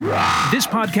This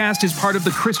podcast is part of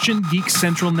the Christian Geek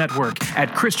Central Network at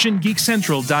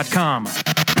ChristianGeekCentral.com.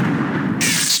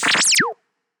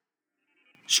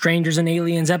 Strangers and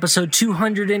Aliens, episode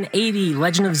 280,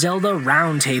 Legend of Zelda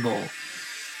Roundtable.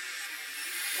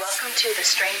 Welcome to the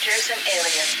Strangers and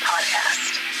Aliens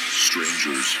podcast.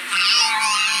 Strangers.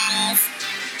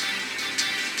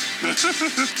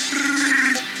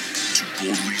 To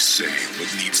boldly say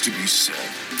what needs to be said.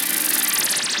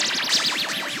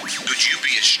 Would you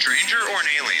be a stranger or an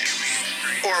alien?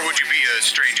 Or would you be a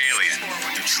strange alien?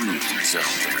 The truth is out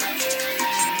there.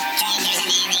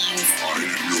 I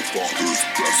am your father's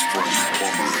best friend,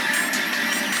 Plumber.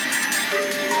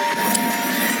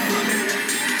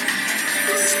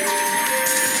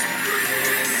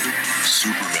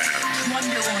 Superman.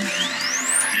 Wonder Woman.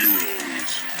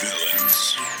 Heroes. Villains.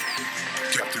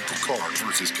 Captain Picard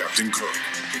versus Captain Kirk.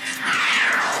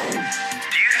 Do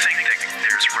you think that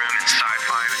there's room in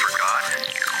sci-fi for God?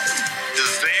 The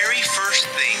very first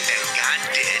thing that God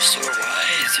did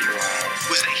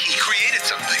was that he created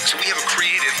something. So we have a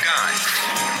creative God.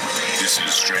 This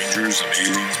is Strangers and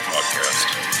Aliens podcast.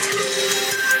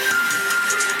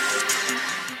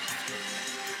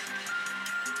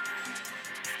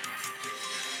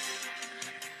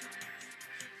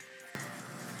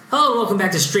 Hello, welcome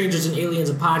back to Strangers and Aliens,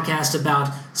 a podcast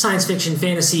about science fiction,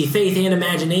 fantasy, faith, and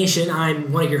imagination.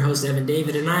 I'm one of your hosts, Evan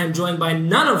David, and I am joined by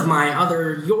none of my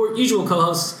your usual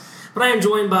co-hosts, but I am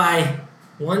joined by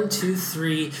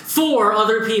 4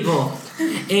 other people.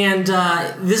 And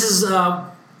this is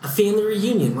a family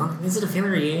reunion. Well, is it a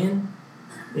family reunion?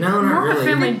 No, not really. More a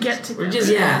family get-together. We're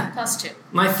just, Us two.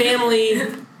 My family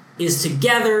is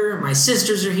together. My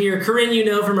sisters are here. Corinne, you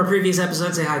know from our previous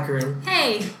episode. Say hi, Corinne.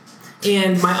 Hey.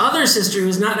 And my other sister,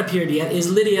 who's not appeared yet, is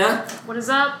Lydia. What is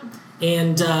up?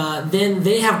 And then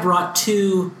they have brought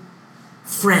 2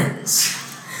 friends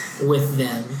with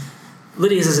them.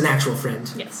 Lydia's is an actual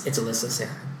friend. Yes. It's Alyssa. Say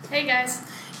hi. Hey, guys.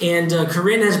 And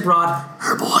Corinne has brought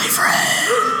her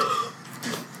boyfriend.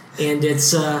 And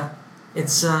it's go ahead and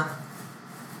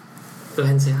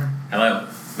say hi. Hello,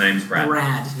 my name's Brad.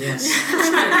 Brad, yes.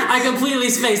 I completely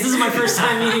spaced. This is my first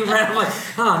time meeting Brad. I'm like,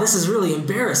 this is really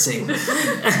embarrassing.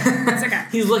 It's okay.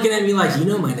 He's looking at me like, you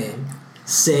know my name.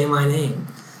 Say my name.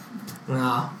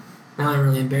 Well, now I'm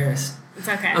really embarrassed. It's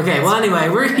okay. Okay, well, anyway,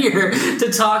 we're here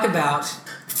to talk about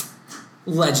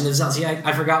Legend of Zelda. See,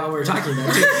 I forgot what we were talking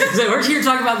about. So we're here to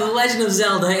talk about the Legend of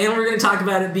Zelda, and we're going to talk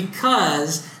about it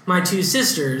because my 2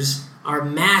 sisters are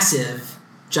massive,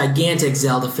 gigantic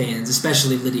Zelda fans,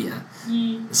 especially Lydia.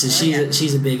 So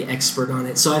she's a big expert on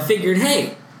it. So I figured,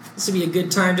 hey, this would be a good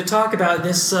time to talk about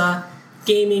this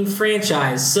gaming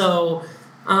franchise. So,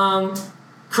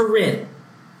 Corinne.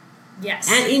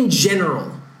 Yes. And in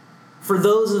general, for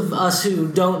those of us who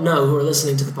don't know, who are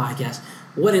listening to the podcast,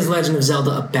 what is Legend of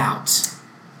Zelda about?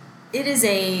 It is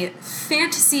a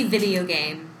fantasy video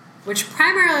game which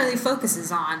primarily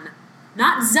focuses on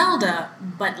not Zelda,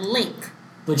 but Link.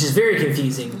 Which is very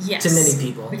confusing Yes. to many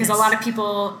people. Because a lot of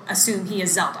people assume he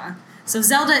is Zelda. So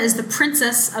Zelda is the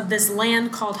princess of this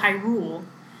land called Hyrule.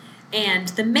 And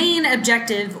the main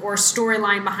objective or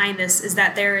storyline behind this is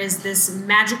that there is this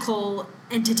magical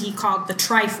entity called the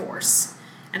Triforce.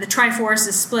 And the Triforce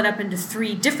is split up into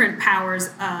 3 different powers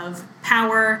of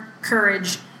power,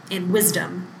 courage, and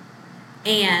wisdom.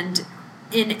 And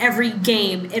in every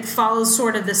game, it follows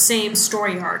sort of the same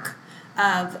story arc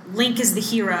of Link is the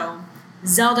hero,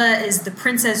 Zelda is the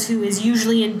princess who is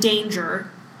usually in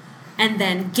danger, and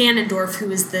then Ganondorf,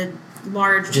 who is the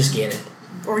large... Just Ganon.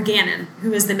 Or Ganon,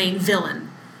 who is the main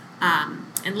villain.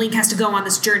 And Link has to go on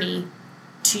this journey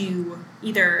to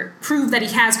either prove that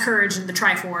he has courage in the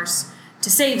Triforce, to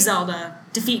save Zelda,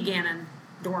 defeat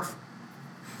Ganondorf.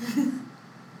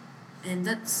 And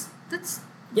that's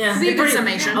Yeah, be a good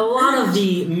summation. A lot of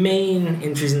the main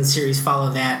entries in the series follow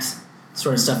that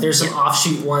sort of stuff. There's some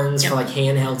offshoot ones for like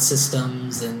handheld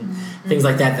systems and things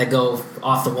like that go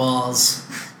off the walls,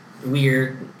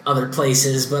 weird other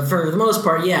places. But for the most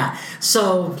part, yeah.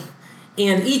 So,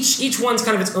 and each one's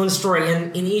kind of its own story,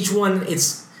 and in each one,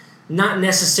 it's not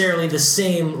necessarily the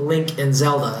same Link and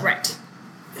Zelda, right,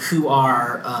 who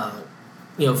are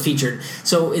featured.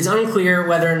 So it's unclear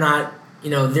whether or not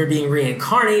they're being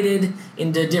reincarnated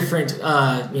into different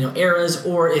eras,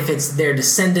 or if it's their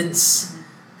descendants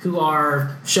who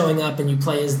are showing up and you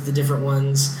play as the different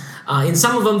ones. In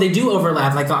some of them, they do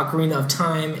overlap, like Ocarina of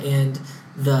Time and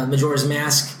the Majora's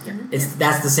Mask.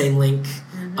 That's the same Link.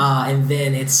 And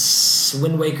then it's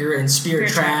Wind Waker and Spirit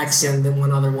Tracks, and then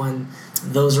one other one.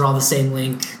 Those are all the same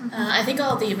Link. I think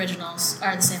all the originals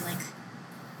are the same Link.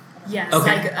 Yes,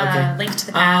 okay. Link to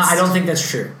the Past. I don't think that's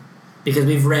true. Because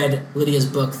we've read Lydia's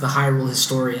book, The Hyrule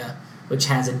Historia, which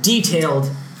has a detailed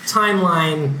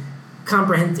timeline.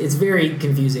 It's very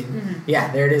confusing.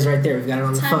 Yeah, there it is right there. We've got it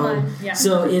on the phone. Timeline, yeah.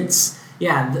 So it's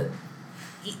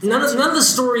none of the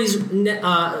stories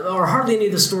or hardly any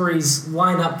of the stories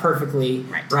line up perfectly,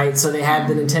 right? So they had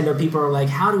the Nintendo people are like,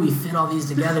 how do we fit all these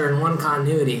together in one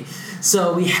continuity?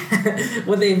 So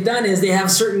what they've done is they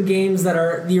have certain games that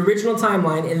are the original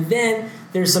timeline, and then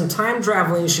there's some time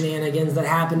traveling shenanigans that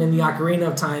happen in the Ocarina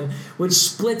of Time, which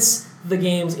splits the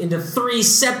games into 3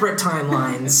 separate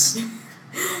timelines.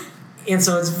 And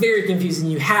so it's very confusing.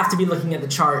 You have to be looking at the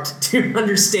chart to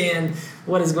understand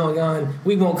what is going on.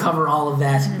 We won't cover all of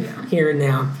that here and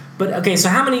now. But okay, so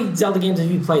how many Zelda games have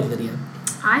you played, Lydia?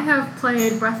 I have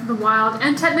played Breath of the Wild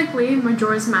and technically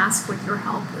Majora's Mask with your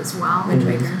help as well. Wind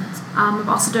Waker. I've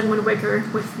also done Wind Waker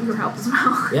with your help as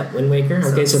well. Yep, Wind Waker.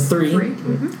 Okay, so 3.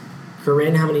 Mm-hmm.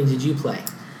 Corinne, how many did you play?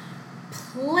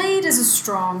 Played is a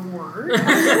strong word.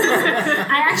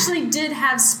 I actually did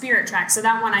have Spirit Tracks, so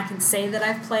that one I can say that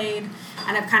I've played,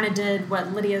 and I've kind of did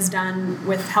what Lydia's done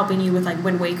with helping you with like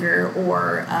Wind Waker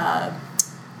or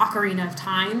Ocarina of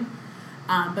Time.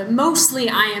 But mostly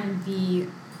I am the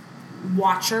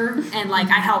watcher, and like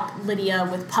I help Lydia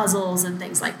with puzzles and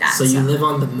things like that. So you live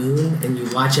on the moon and you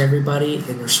watch everybody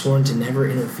and are sworn to never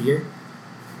interfere?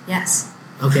 Yes.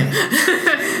 Okay.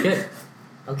 Good.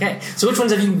 Okay. So which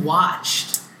ones have you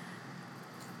watched?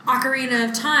 Ocarina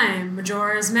of Time,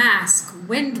 Majora's Mask,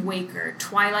 Wind Waker,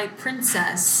 Twilight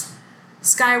Princess,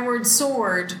 Skyward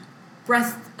Sword,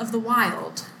 Breath of the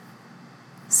Wild,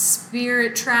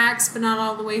 Spirit Tracks, but not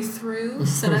all the way through,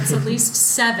 so that's at least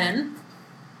 7.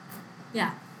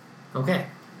 Yeah. Okay.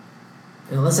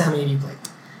 And Alyssa, how many have you played?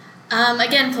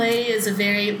 Again, play is a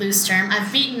very loose term.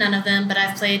 I've beaten none of them, but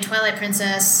I've played Twilight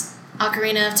Princess,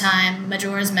 Ocarina of Time,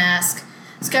 Majora's Mask,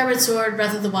 Skyward Sword,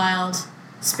 Breath of the Wild,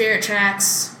 Spirit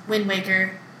Tracks, Wind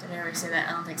Waker. Did I already say that?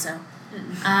 I don't think so.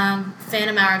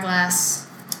 Phantom Hourglass.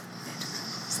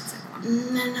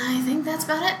 And I think that's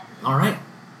about it. All right.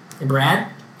 And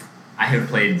Brad? I have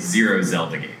played 0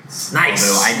 Zelda games. Nice.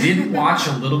 Although I did watch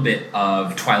a little bit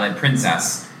of Twilight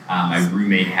Princess. My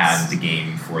roommate had the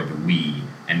game for the Wii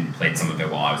and played some of it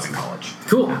while I was in college.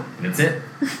 Cool. And that's it.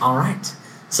 All right.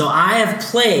 So I have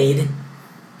played...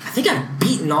 I think I've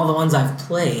beaten all the ones I've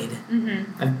played.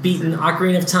 Mm-hmm. I've beaten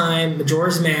Ocarina of Time,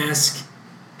 Majora's Mask,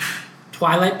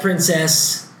 Twilight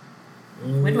Princess,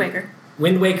 Wind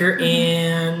Waker,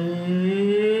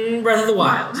 and Breath of the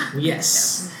Wild.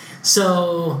 Yes.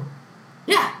 So,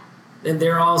 yeah. And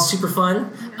they're all super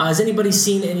fun. Has anybody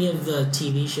seen any of the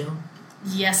TV show?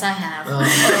 Yes, I have. Oh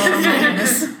my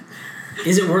goodness.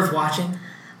 Is it worth watching?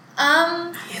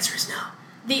 The answer is no.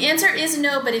 The answer is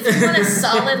no, but if you want a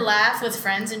solid laugh with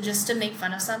friends and just to make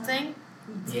fun of something,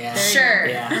 sure,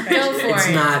 go for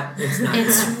it.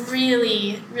 It's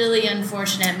really, really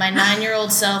unfortunate. My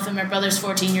 9-year-old self and my brother's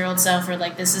 14-year-old self were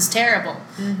like, this is terrible.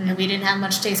 Mm-hmm. And we didn't have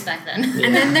much taste back then. Yeah.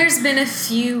 And then there's been a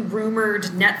few rumored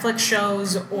Netflix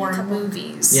shows or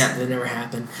movies. Yeah, that never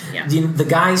happened. Yeah. The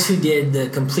guys who did the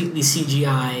completely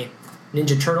CGI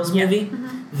Ninja Turtles movie,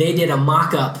 they did a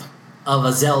mock-up of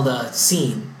a Zelda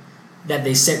scene that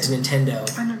they sent to Nintendo.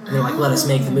 And they're like, let us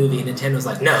make the movie. And Nintendo's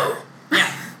like, no.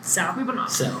 Yeah. So we will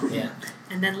not. So, yeah.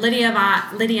 And then Lydia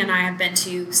and I have been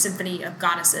to Symphony of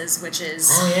Goddesses, which is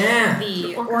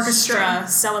the orchestra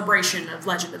celebration of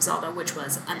Legend of Zelda, which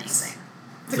was amazing.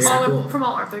 It's all from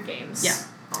all Arthur games. Yeah.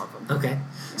 All of them. Okay.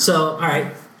 So, all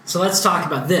right. So let's talk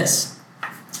about this.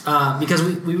 Because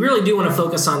we really do want to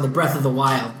focus on the Breath of the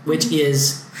Wild, which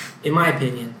is, in my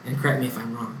opinion, and correct me if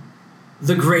I'm wrong,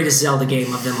 the greatest Zelda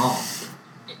game of them all.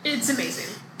 It's amazing.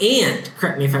 And,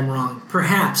 correct me if I'm wrong,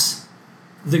 perhaps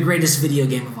the greatest video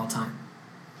game of all time.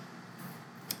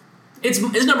 It's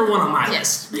number 1 on my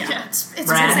list. Yeah, it's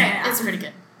Brad? it's pretty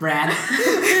good. Brad?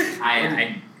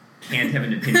 I can't have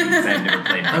an opinion because I've never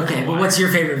played Breath of the Okay, but Wild. what's your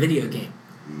favorite video game?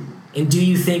 And do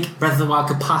you think Breath of the Wild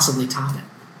could possibly top it?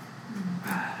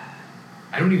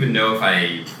 I don't even know if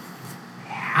I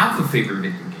have a favorite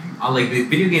video game. Like, the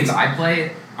video games I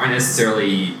play aren't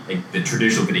necessarily like the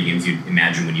traditional video games you'd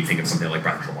imagine when you think of something like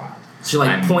Breath of the Wild. So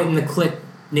like point and the click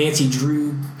Nancy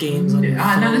Drew games on your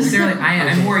phone? Not necessarily.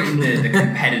 I'm more in the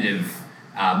competitive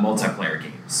multiplayer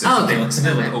games. So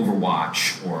something like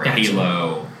Overwatch or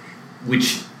Halo,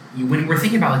 which when we're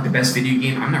thinking about like the best video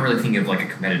game, I'm not really thinking of like a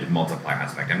competitive multiplayer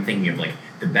aspect. I'm thinking of like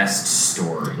the best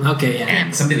story. Okay, yeah.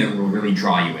 And something that will really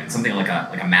draw you in. Something like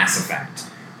a Mass Effect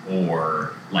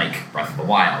or like Breath of the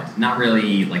Wild. Not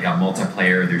really like a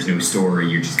multiplayer. There's no story.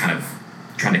 You're just kind of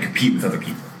trying to compete with other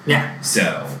people. Yeah.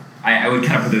 So I would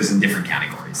kind of put those in different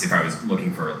categories if I was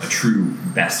looking for a true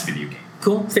best video game.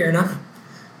 Cool, fair enough.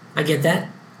 I get that.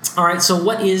 All right, so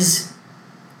what is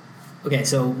Okay,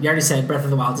 so we already said Breath of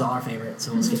the Wild is all our favorite,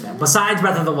 so we'll skip that. Besides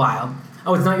Breath of the Wild,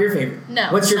 it's not your favorite.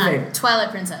 No. What's your favorite?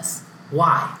 Twilight Princess.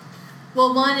 Why?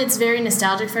 Well, one, it's very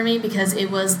nostalgic for me because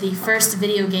it was the first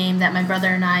video game that my brother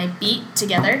and I beat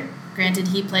together. Granted,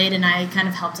 he played and I kind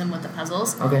of helped him with the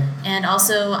puzzles. Okay. And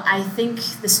also, I think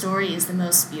the story is the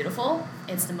most beautiful.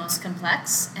 It's the most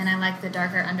complex, and I like the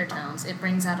darker undertones. It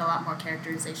brings out a lot more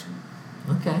characterization.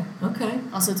 Okay.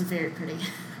 Also, it's very pretty.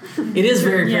 It is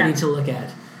very pretty to look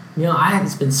at.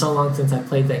 It's been so long since I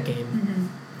played that game.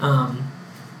 Mm-hmm.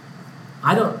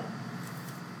 I don't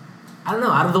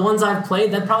know. Out of the ones I've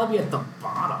played, that'd probably be at the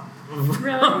bottom.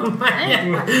 Really?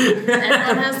 Everyone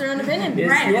has their own opinion.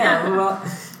 Right.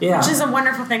 Yeah. Which is a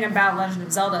wonderful thing about Legend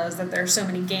of Zelda is that there are so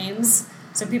many games,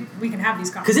 so we can have these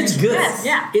conversations. Because it's good.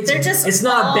 Yeah. It's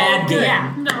not a bad game.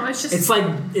 Yeah. No, it's just...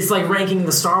 It's like ranking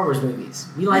the Star Wars movies.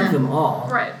 We like them all.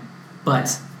 Right.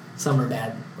 But some are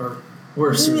bad or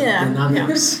worse than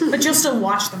others. But you'll still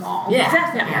watch them all. Yeah.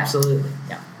 Definitely. Absolutely.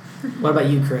 Yeah. What about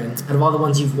you, Corinne? Out of all the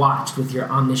ones you've watched with your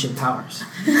omniscient powers?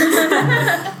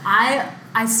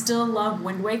 I still love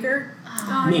Wind Waker.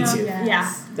 Me too. Yes.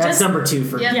 Yeah. That's number 2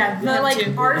 for me. Yeah,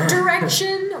 the art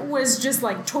direction was just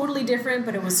totally different,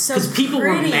 but it was so because people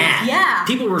were mad. Yeah.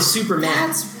 People were super mad.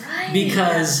 That's right.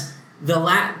 Because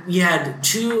you had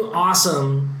 2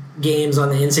 awesome games on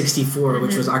the N64,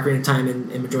 which was Ocarina of Time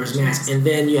and Majora's Mask, and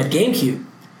then you had GameCube,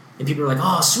 and people were like,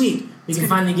 "Oh, sweet, we can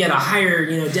finally get a higher,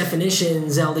 definition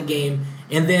Zelda game."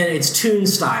 And then it's Toon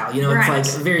style, it's like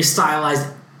very stylized,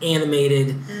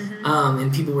 animated,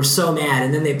 and people were so mad.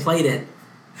 And then they played it,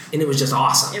 and it was just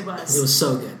awesome. It was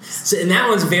so good. So, and that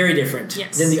one's very different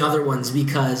than the other ones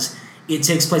because it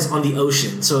takes place on the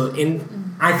ocean. So,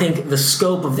 I think the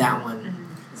scope of that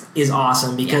one is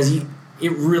awesome because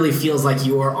it really feels like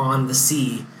you're on the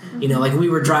sea. Like we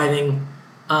were driving.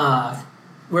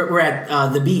 We're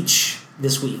at the beach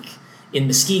this week in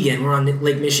Muskegon. We're on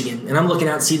Lake Michigan, and I'm looking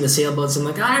out, seeing the sailboats. I'm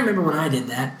like, I remember when I did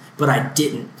that, but I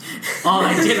didn't. All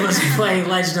I did was play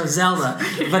Legend of Zelda.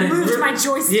 But it moved my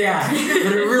joystick. Yeah,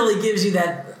 but it really gives you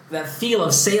that feel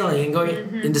of sailing and going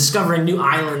and discovering new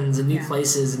islands and new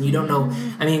places, and you don't know.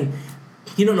 I mean,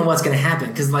 you don't know what's going to happen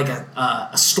because like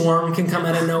a storm can come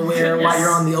out of nowhere while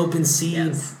you're on the open sea.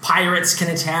 Yes. Pirates can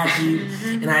attack you,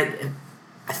 and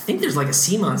I think there's like a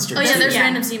sea monster. Oh yeah, there's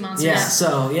random sea monsters. Yeah,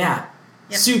 so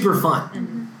super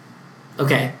fun.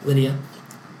 Okay, Lydia.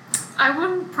 I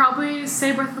would probably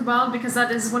say Breath of the Wild because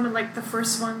that is one of the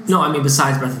first ones. No, I mean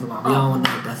besides Breath of the Wild. We all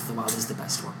know Breath of the Wild is the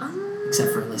best one.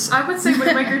 Except for Alyssa. I would say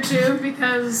Wind Waker too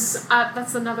because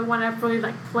that's another one I've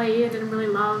really played and really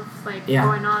love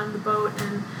going on the boat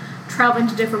and traveling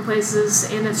to different places,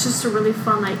 and it's just a really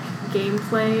fun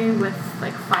gameplay with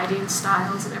fighting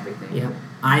styles and everything. Yeah.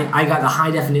 I got the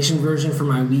high definition version for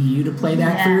my Wii U to play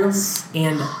that through,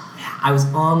 and I was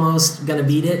almost gonna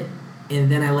beat it,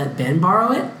 and then I let Ben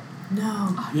borrow it.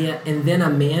 No. Yeah, and then a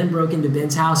man broke into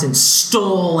Ben's house and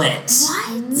stole it.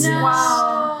 What? Yes. No.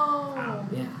 Wow.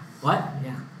 Yeah. What?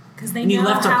 Yeah. Because they and he know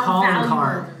left a how calling valuable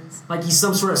card. it is. Like he's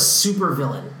some sort of super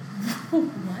villain.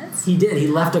 What? He did. He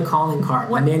left a calling card.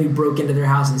 What? A man who broke into their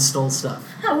house and stole stuff.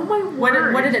 Oh my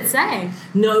word. What did it say?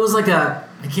 No, it was I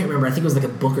can't remember. I think it was a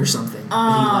book or something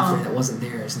that he left there that wasn't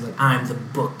theirs. It's I'm the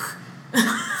book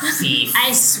thief.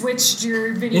 I switched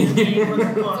your video game with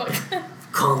a book.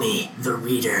 Call me the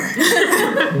reader.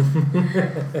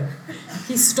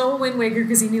 He stole Wind Waker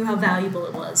because he knew how valuable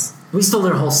it was. We stole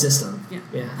their whole system.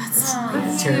 Yeah.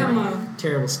 That's terrible.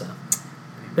 Terrible stuff.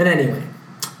 But anyway,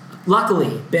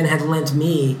 luckily, Ben had lent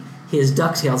me his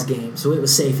DuckTales game, so it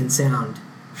was safe and sound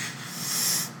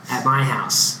at my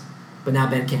house. But now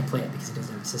Ben can't play it because he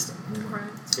doesn't have a system anymore.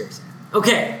 Right. It's very sad.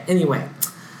 Okay, anyway.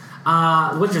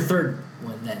 What's your third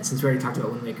one then, since we already talked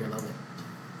about Wind Waker a little bit?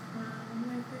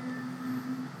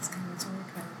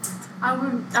 I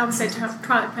would say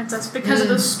Twilight Princess because of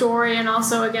the story, and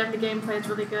also again the gameplay is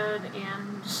really good,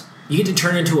 and you get to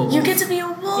turn into a wolf. You get to be a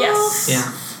wolf. Yes.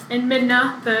 Yeah. And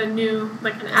Midna, the new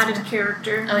an added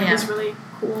character, is really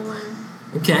cool. And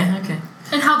okay.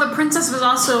 And how the princess was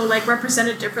also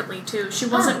represented differently too. She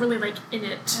wasn't really in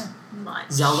it much.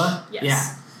 Zelda? Yes.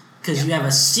 Yeah. Because you have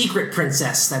a secret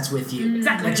princess that's with you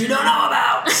exactly that you don't know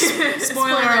about.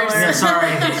 Spoilers. Yeah,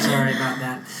 sorry about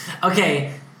that.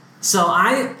 Okay, so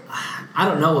I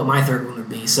don't know what my third one would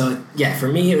be. So yeah, for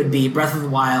me it would be Breath of the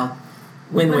Wild,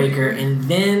 Wind Waker, and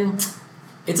then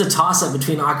it's a toss-up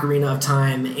between Ocarina of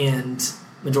Time and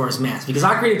Majora's Mask because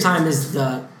Ocarina of Time is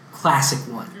the classic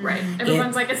one. Right.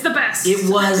 Everyone's it's the best. It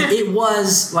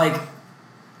was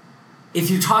if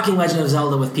you're talking Legend of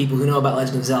Zelda with people who know about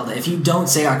Legend of Zelda, if you don't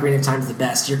say Ocarina of Time is the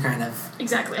best, you're kind of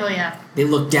exactly. Oh yeah. They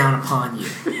look down upon you,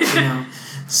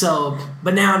 So,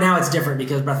 but now it's different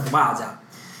because Breath of the Wild's out.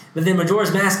 But then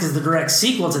Majora's Mask is the direct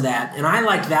sequel to that, and I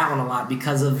liked that one a lot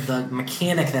because of the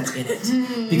mechanic that's in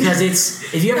it. Because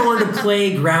if you ever wanted to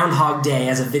play Groundhog Day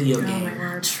as a video game,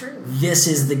 this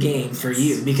is the game for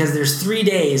you. Because there's 3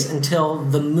 days until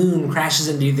the moon crashes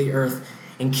into the earth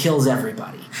and kills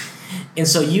everybody. And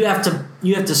so you have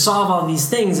to solve all these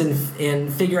things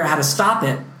and figure out how to stop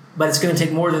it, but it's going to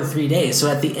take more than 3 days.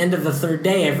 So at the end of the 3rd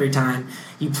day every time,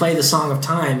 you play the Song of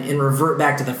Time and revert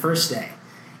back to the first day.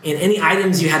 And any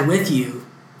items you had with you,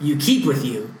 you keep with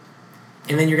you,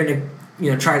 and then you're going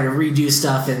to try to redo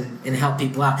stuff and help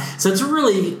people out. So it's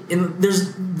really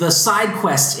there's the side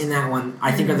quests in that one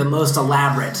I think are the most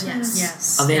elaborate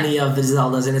of any of the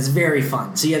Zeldas, and it's very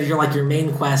fun. So you have your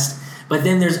main quest, but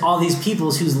then there's all these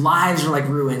peoples whose lives are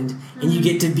ruined, and you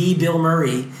get to be Bill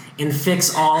Murray and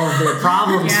fix all of their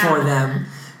problems for them,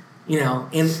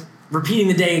 and repeating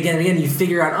the day again and again, you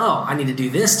figure out, I need to do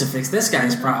this to fix this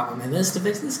guy's problem, and this to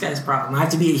fix this guy's problem. I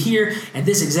have to be here at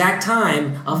this exact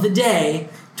time of the day,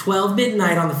 12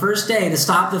 midnight on the first day, to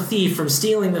stop the thief from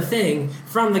stealing the thing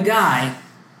from the guy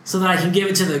so that I can give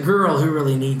it to the girl who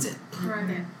really needs it.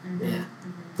 Right. Yeah.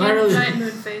 Giant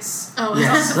moon face. Oh,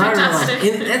 yes. Fantastic.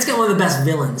 That's got one of the best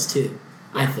villains, too,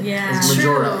 I think. Yeah,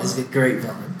 Majora is a great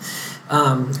villain.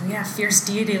 Fierce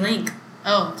Deity Link.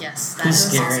 Oh, yes.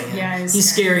 He's scary. Awesome. Yeah,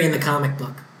 he's scary in the comic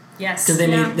book. Yes. Because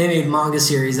they made manga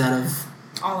series out of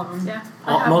all of them.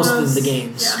 Yeah. Most of the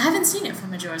games. Yeah. I haven't seen it for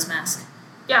Majora's Mask.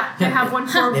 Yeah, they have one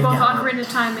for both Ocarina of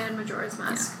Time and Majora's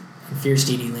Mask. And Fierce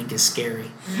Deity Link is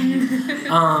scary.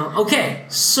 Okay,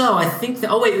 so I think that...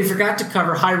 Oh, wait, we forgot to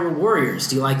cover Hyrule Warriors.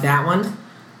 Do you like that one?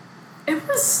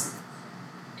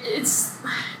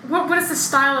 What is the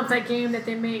style of that game that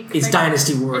they make? It's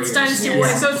Dynasty Warriors. It's Dynasty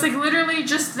Warriors. So it's literally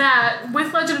just that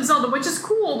with Legend of Zelda, which is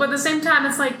cool, but at the same time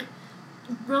it's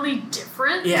really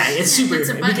different. Yeah, it's super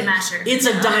different. It's a button masher.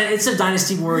 It's a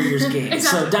Dynasty Warriors game. Exactly.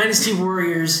 So Dynasty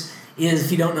Warriors is,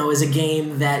 if you don't know, is a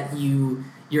game that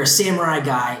you're a samurai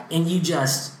guy and you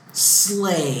just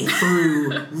slay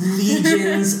through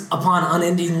legions upon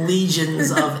unending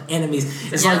legions of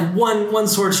enemies. It's like one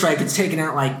sword strike, it's taken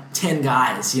out 10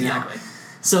 guys, Exactly.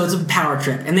 So it's a power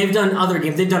trip. And they've done other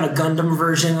games. They've done a Gundam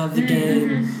version of the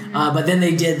game, but then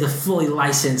they did the fully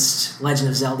licensed Legend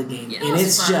of Zelda game. And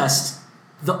it's just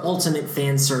the ultimate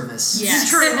fan service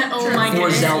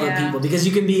for Zelda people, because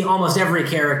you can be almost every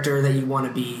character that you want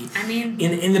to be. I mean,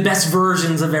 in the best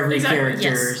versions of every character.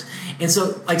 Yes. And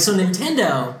so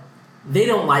Nintendo, they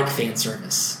don't like fan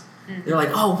service. They're like,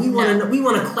 we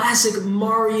want a classic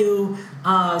Mario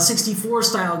 64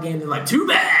 style game. They're like, too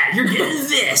bad, you're getting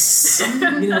this.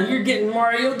 You're getting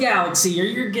Mario Galaxy, or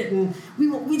you're getting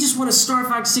we just want a Star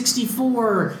Fox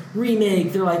 64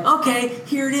 remake. They're like, okay,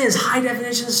 here it is, high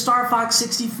definition Star Fox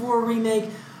 64 remake,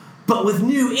 but with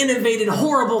new, innovative,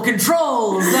 horrible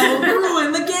controls that will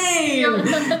ruin the game.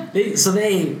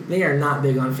 They are not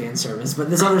big on fan service,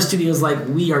 but this other studio is like,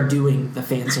 we are doing the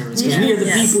fan service because we are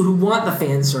the people who want the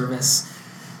fan service.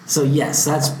 So yes,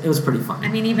 it was pretty fun. I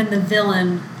mean, even the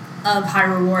villain of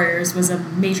Hyrule Warriors was a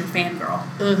major fangirl.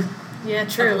 Ugh. Yeah,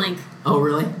 true. Link. Oh,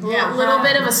 really? Yeah, a little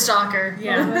bit of a stalker.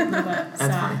 Yeah, that's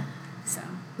funny. So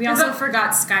we also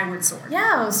forgot Skyward Sword.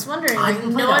 Yeah, I was wondering.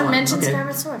 No one mentioned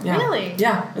Skyward Sword. Yeah. Really?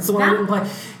 Yeah, it's the one I didn't play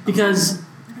because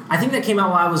I think that came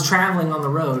out while I was traveling on the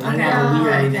road. I didn't have a Wii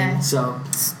or anything, so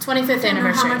it's 25th anniversary. I don't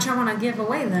know how much I want to give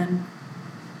away then.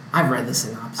 I've read the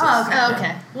synopsis. Oh,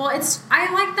 okay. Well, I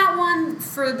like that one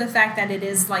for the fact that it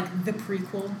is like the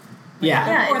prequel.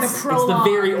 Yeah. Or the prologue. It's the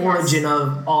very origin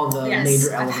of all the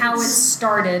major elements. Of how it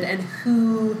started and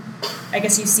who, I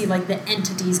guess you see the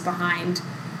entities behind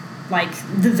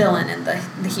the villain and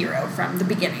the hero from the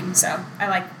beginning. So I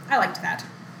liked that.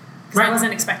 Because I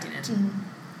wasn't expecting it.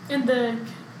 Mm-hmm. And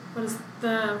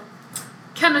the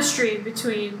chemistry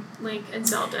between Link and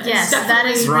Zelda. Yes, that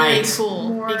is really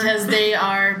cool because they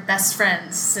are best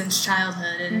friends since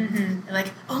childhood, and they're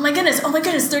like, oh my goodness,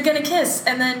 they're gonna kiss,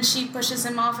 and then she pushes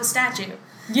him off a statue.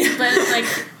 Yeah, but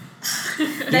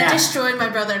that destroyed my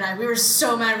brother and I. We were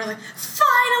so mad. We're like,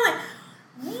 finally,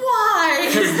 why?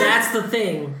 Because that's the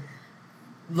thing.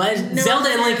 Zelda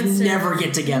and Link never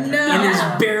get together. No. And there's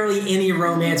barely any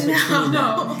romance between them.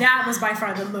 No. That was by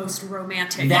far the most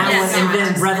romantic. And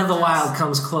then Breath of the Wild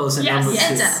comes close at number 2.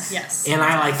 It does. Yes. And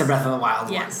I like the Breath of the Wild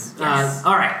one. Yes.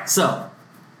 All right, so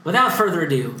without further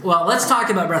ado, let's talk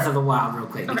about Breath of the Wild real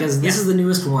quick, because this is the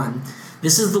newest one.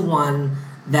 This is the one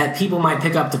that people might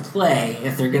pick up to play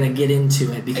if they're going to get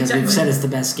into it, because we've said it's the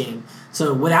best game.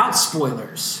 So without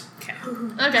spoilers,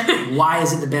 okay. Why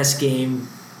is it the best game?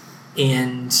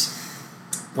 And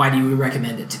why do you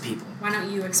recommend it to people? Why don't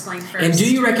you explain first? And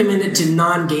do you recommend it to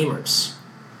non-gamers?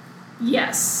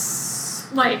 Yes.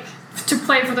 Like, to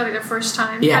play for the first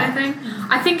time kind of thing.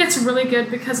 I think it's really good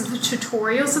because of the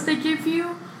tutorials that they give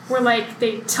you, where like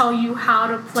they tell you how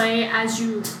to play as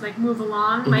you like move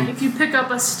along. Like if you pick up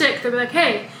a stick, they'll be like,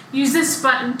 hey, use this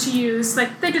button to use.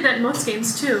 Like they do that in most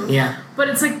games too. Yeah. But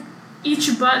it's like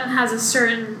each button has a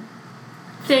certain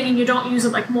thing and you don't use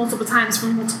it like multiple times for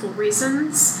multiple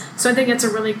reasons. So I think it's a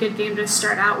really good game to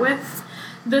start out with.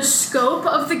 The scope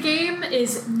of the game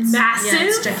is massive. Yeah,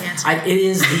 it's gigantic. It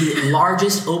is the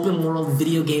largest open world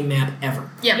video game map ever.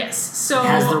 Yep. Yes. So it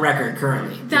has the record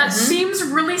currently. That seems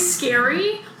really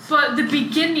scary, but the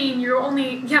beginning you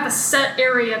have a set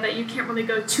area that you can't really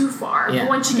go too far. Yeah. But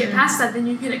once you get past that, then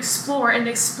you can explore, and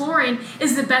exploring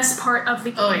is the best part of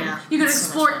the game. Oh, yeah. You can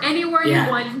explore anywhere you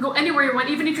want. You can go anywhere you want,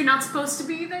 even if you're not supposed to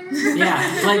be there.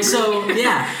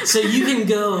 So you can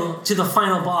go to the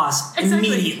final boss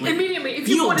immediately. If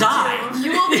you You'll die.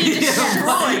 You will be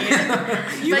destroyed.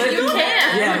 But you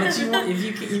can. Yeah,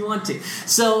 but you want to.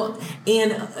 So,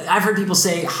 and I've heard people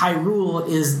say Hyrule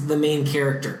is the main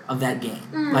character of that game.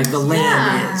 Like the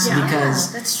land is,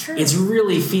 because that's true. It's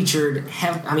really featured.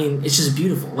 It's just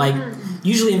beautiful. Like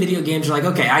usually in video games, you're like,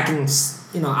 okay, I can,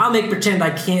 I'll make pretend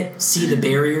I can't see the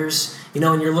barriers, and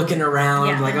you're looking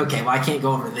around like, okay, well, I can't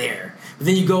go over there. But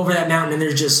then you go over that mountain and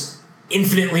there's just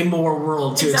infinitely more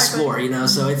world to explore,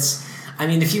 So it's,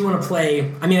 if you want to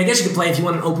play, I guess you could play, if you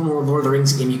want an open world Lord of the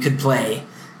Rings game, you could play,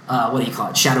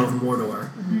 Shadow of Mordor,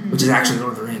 which is actually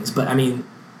Lord of the Rings. But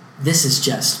this is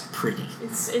just pretty.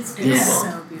 It's beautiful. Yeah.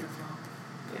 So beautiful.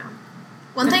 Yeah.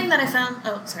 One thing that I found...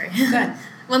 Oh, sorry. Go ahead.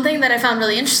 One thing that I found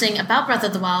really interesting about Breath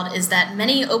of the Wild is that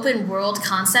many open world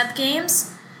concept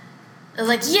games are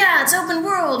like, yeah, it's open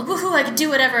world, woohoo, I can do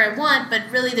whatever I want, but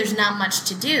really there's not much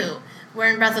to do.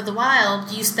 Where in Breath of the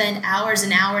Wild, you spend hours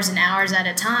and hours and hours at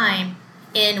a time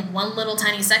in one little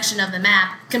tiny section of the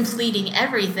map, completing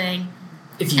everything.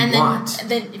 If you want.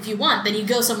 Then if you want, then you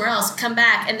go somewhere else, come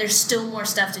back, and there's still more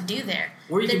stuff to do there.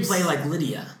 Or you can play like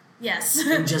Lydia. Yes.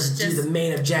 And just do the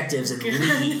main objectives and leave.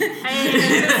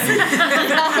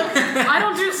 I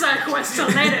don't do side quests till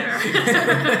later.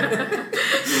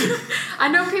 I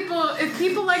know if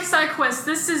people like side quests,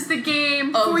 this is the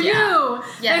game for you.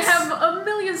 Yes. They have a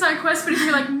million side quests, but if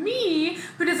you're like me,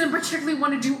 who doesn't particularly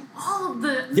want to do all of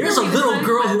the... There's a little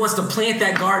girl who wants to plant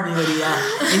that garden, Lydia,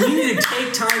 and you need to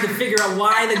take time to figure out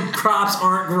why the crops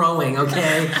aren't growing,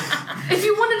 okay? If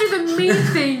you want to do the main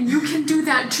thing, you can do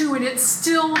that too, and it's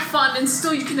still fun, and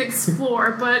still you can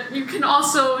explore, but you can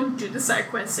also do the side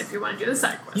quests if you want to do the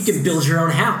side quests. You can build your own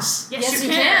house. Yes, you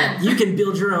can. You can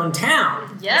build your own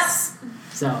town. Yes.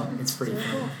 So, it's pretty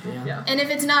cool. Yeah. And if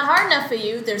it's not hard enough for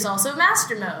you, there's also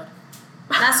Master Mode.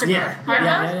 Master Mode.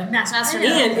 Yeah. Master Mode.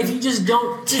 And if you just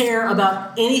don't care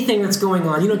about anything that's going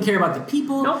on, you don't care about the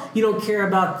people, you don't care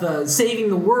about the saving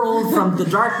the world from the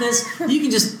darkness, you can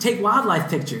just take wildlife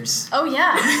pictures. Oh,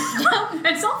 yeah.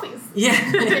 And selfies. Yeah.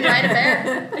 You can ride a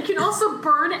bear. I can also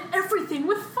burn everything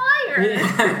with fire.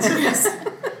 Yes.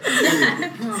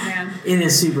 Oh, man. It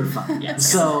is super fun.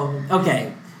 Yes. So,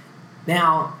 okay.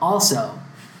 Now, also,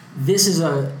 this is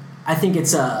I think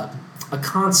it's a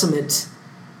consummate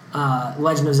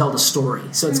Legend of Zelda story.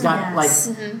 So it's got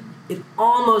it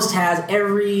almost has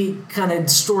every kind of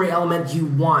story element you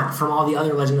want from all the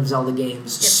other Legend of Zelda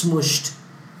games smushed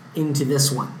into this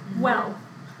one. Well.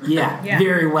 Yeah,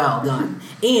 very well done.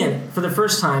 And for the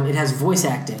first time, it has voice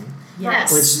acting.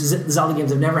 Yes. Which Zelda games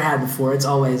have never had before. It's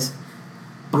always...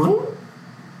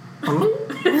 And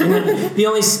then the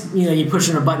only, you push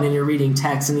in a button and you're reading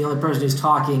text, and the only person who's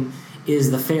talking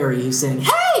is the fairy who's saying,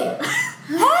 "Hey!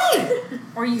 Hey!"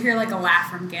 Or you hear like a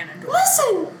laugh from Ganondorf.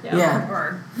 Listen! Yeah.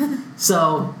 Or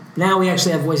So now we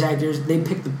actually have voice actors. They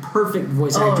picked the perfect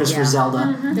voice actress for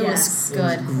Zelda. It was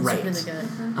good. It was great. It was really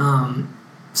good.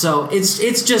 So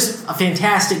it's just a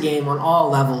fantastic game on all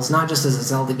levels, not just as a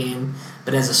Zelda game,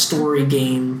 but as a story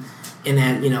game. In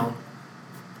that, you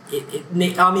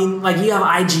have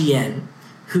IGN,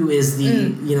 who is the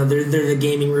they're the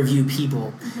gaming review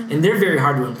people, and they're very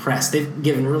hard to impress. They've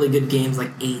given really good games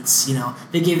like 8s.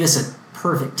 They gave this a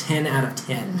perfect 10 out of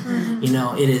 10.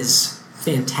 It is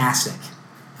fantastic.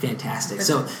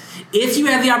 So if you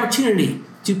have the opportunity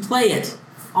to play it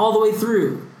all the way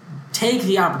through, take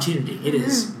the opportunity. It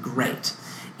is great.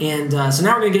 And so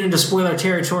now we're going to get into spoiler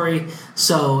territory.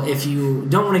 So if you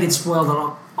don't want to get spoiled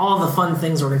on all the fun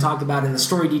things we're going to talk about in the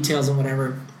story details and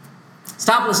whatever,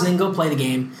 stop listening, go play the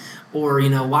game, or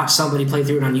watch somebody play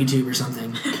through it on YouTube or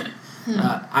something.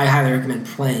 I highly recommend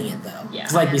playing it though. Yeah.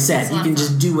 Like we said, you can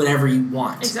just do whatever you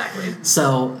want. Exactly.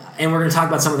 So, and we're going to talk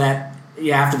about some of that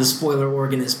after the spoiler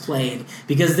organ is played,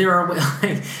 because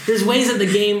there's ways that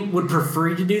the game would prefer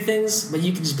you to do things, but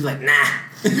you can just be like, nah.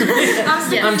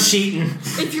 I'm cheating.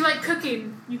 If you like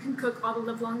cooking, you can cook all the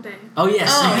livelong day. Oh yes.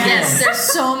 Oh yes. There's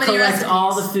so many Collect recipes.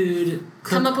 all the food.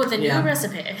 Come up with a new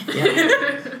recipe.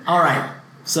 Yeah. All right.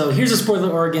 So here's a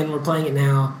spoiler organ. We're playing it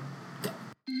now. Go.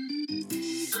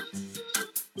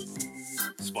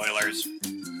 Spoilers.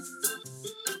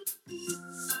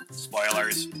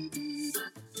 Spoilers.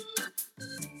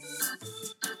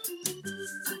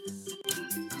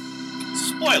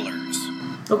 Spoilers.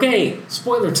 Okay,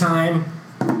 spoiler time.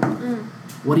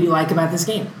 What do you like about this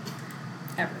game?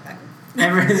 Everything.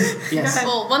 Yes.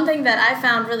 Well, one thing that I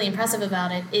found really impressive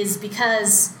about it is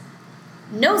because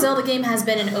no Zelda game has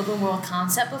been an open world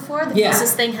concept before. The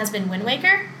closest thing has been Wind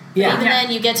Waker. Yeah. Even then,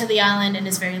 you get to the island and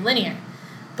it's very linear.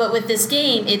 But with this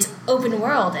game, it's open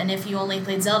world, and if you only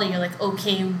played Zelda, you're like,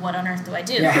 okay, what on earth do I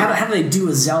do? Yeah, how do they do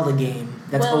a Zelda game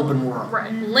that's open world?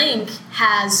 Right. Link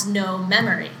has no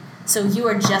memory, so you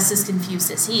are just as confused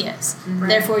as he is. Right.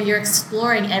 Therefore, you're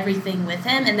exploring everything with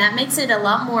him, and that makes it a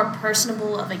lot more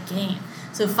personable of a game.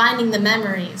 So finding the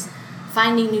memories,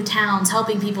 finding new towns,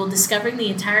 helping people, discovering the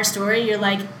entire story, you're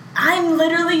like, I'm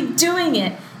literally doing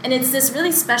it. And it's this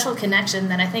really special connection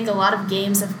that I think a lot of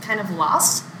games have kind of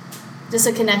lost. Just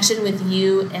a connection with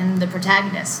you and the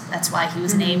protagonist. That's why he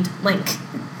was named Link.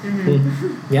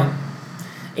 Yeah.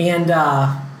 And,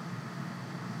 I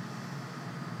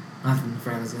forgot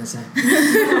what I was going to say.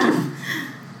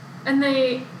 And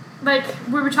they, like,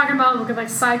 we were talking about like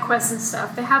side quests and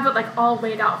stuff. They have it like all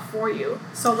laid out for you.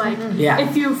 So like,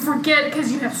 if you forget,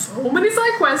 because you have so many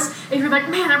side quests, if you're like,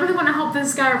 man, I really want to help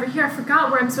this guy over here, I forgot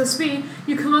where I'm supposed to be,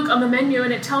 you can look on the menu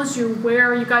and it tells you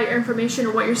where you got your information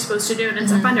and what you're supposed to do. And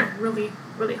I find it really,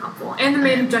 really helpful. And the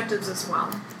main objectives as well.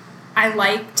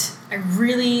 One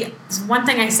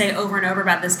thing I say over and over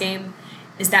about this game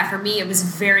is that for me it was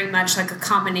very much like a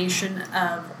combination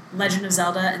of Legend of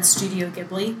Zelda and Studio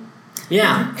Ghibli.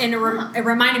 Yeah. And it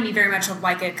reminded me very much of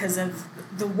like it because of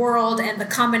the world and the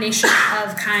combination of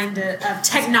of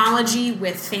technology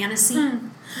with fantasy.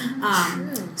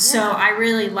 So I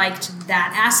really liked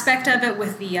that aspect of it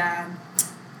with the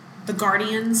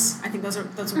Guardians. I think those are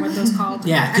what those called.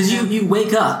 Yeah, because you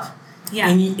wake up. Yeah.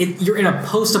 And you're in a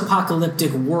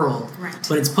post-apocalyptic world. Right.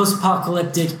 But it's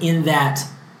post-apocalyptic in that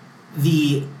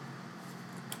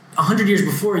 100 years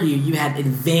before you had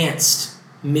advanced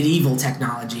medieval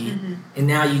technology, and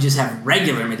now you just have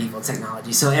regular medieval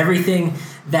technology. So everything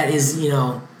that is,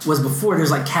 was before, there's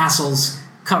like castles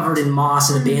covered in moss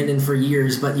and abandoned for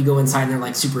years, but you go inside and they're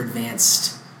like super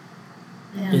advanced,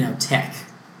 tech.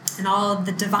 And all of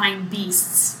the divine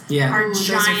beasts are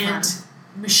giant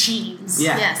machines.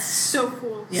 Yeah. Yes. So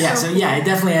cool. Yeah, so it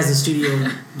definitely has a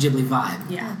Studio Ghibli vibe.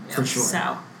 Yeah. For sure.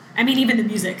 So, I mean, even the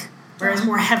music, where it's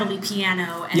more heavily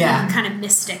piano and kind of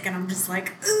mystic, and I'm just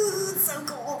like, ooh, it's so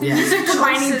cool. Yeah. Music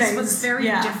combining choices things was very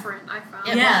different, I found.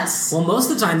 Yes. Well,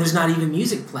 most of the time there's not even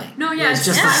music playing. No, yeah. It's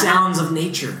just the sounds of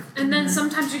nature. And then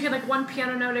sometimes you hear like one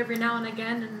piano note every now and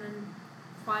again, and then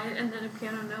quiet, and then a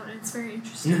piano note, and it's very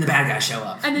interesting. And then the bad guys show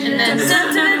up. And then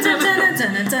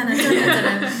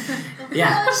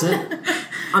yeah. So,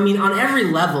 I mean, on every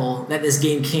level that this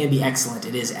game can be excellent,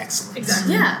 it is excellent.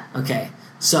 Exactly. Yeah. Okay.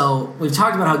 So we've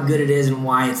talked about how good it is and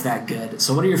why it's that good.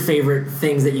 So what are your favorite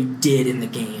things that you did in the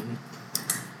game?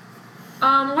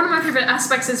 One of my favorite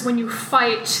aspects is when you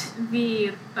fight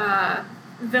the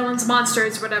villains,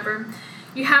 monsters, whatever.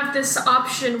 You have this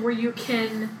option where you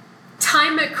can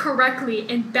time it correctly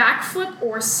and backflip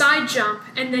or side jump,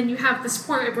 and then you have this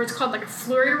point where it's called like a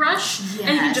flurry rush,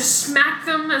 and you can just smack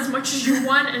them as much as you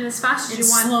want and as fast as you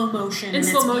want. Slow motion. In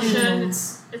slow motion.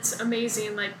 It's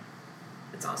amazing. Like,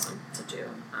 it's awesome to do.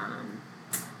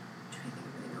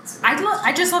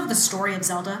 I just love the story of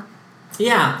Zelda.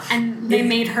 Yeah. And they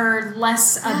made her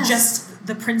less of just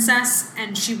the princess,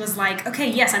 and she was like, okay,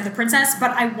 yes, I'm the princess,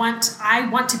 but I want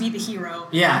to be the hero.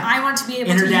 Yeah. I want to be able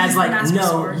to use the Master Sword. And her dad's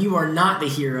like, no, you are not the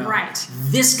hero. Right.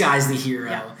 This guy's the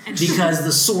hero because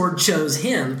the sword chose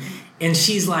him. And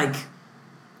she's like,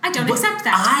 I don't accept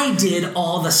that. I did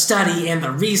all the study and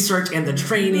the research and the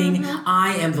training.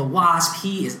 I am the Wasp.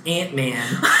 He is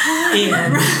Ant-Man.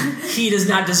 And he does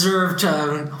not deserve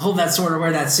to hold that sword or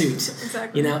wear that suit.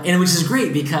 Exactly. And which is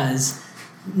great because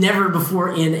never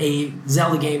before in a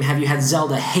Zelda game have you had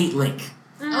Zelda hate Link.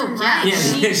 Oh, yeah.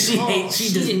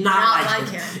 She does not like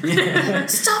him. Yeah.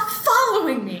 Stop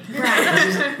following me.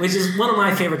 Right. which is one of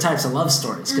my favorite types of love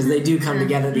stories because they do come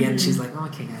together at the end. She's like, oh,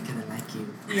 okay, I kind of like you.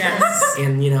 Yes.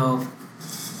 And,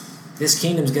 this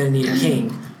kingdom's going to need a king.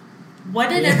 What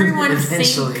did everyone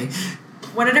Eventually. think?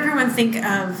 What did everyone think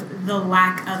of the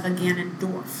lack of a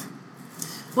Ganondorf?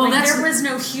 Well, there was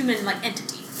no human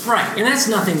entity. Right, and that's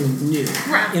nothing new.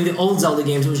 Right. In the old Zelda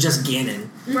games, it was just Ganon.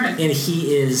 Right. And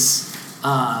he is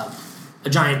a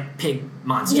giant pig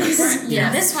monster. Yes. Right.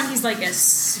 Yeah. This one, he's like a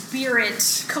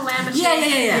spirit calamity.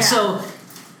 Yeah. So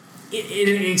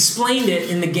it explained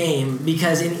it in the game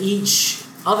because in each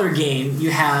other game, you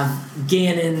have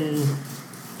Ganon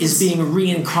is being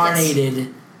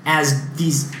reincarnated as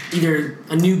either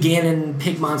a new Ganon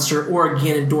pig monster or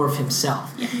Ganondorf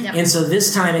himself. Yeah. Yep. And so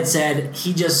this time it said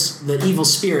the evil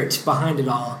spirit behind it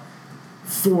all,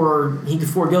 he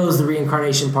forgoes the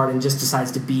reincarnation part and just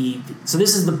decides to be. So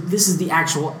this is the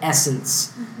actual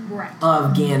essence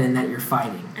of Ganon that you're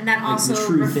fighting. And that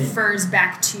also refers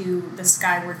back to the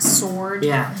Skyward Sword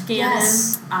Ganon.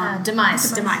 Yes.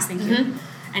 Demise. Demise, thank you.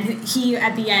 And he,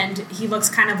 at the end, he looks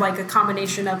kind of like a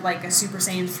combination of a Super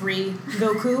Saiyan 3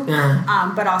 Goku,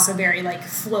 but also very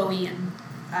flowy and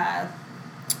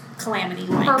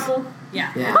calamity-like. Purple.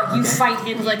 Yeah. You fight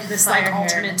him in this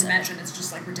alternate dimension. It's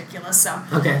just ridiculous. So.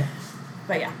 Okay.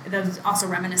 But yeah, it was also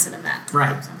reminiscent of that.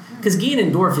 Right. Because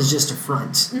Ganondorf is just a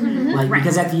front. Mm-hmm.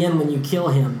 Because at the end when you kill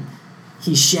him,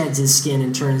 he sheds his skin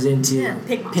and turns into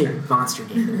pig monster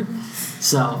Ganon.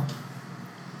 So.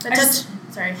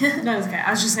 Sorry. No, it's okay. I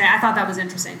was just saying, I thought that was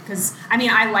interesting because,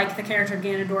 I like the character of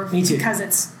Ganondorf. Me too. Because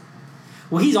it's...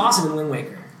 Well, he's awesome in Wind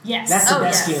Waker. Yes. That's the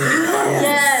best Ganondorf.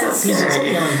 Yes. He's just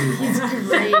killing people. He's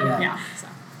great. Yeah.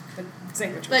 So,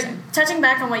 but touching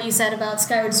back on what you said about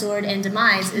Skyward Sword and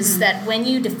Demise is that when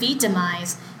you defeat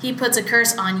Demise, he puts a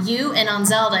curse on you and on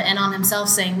Zelda and on himself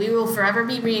saying, we will forever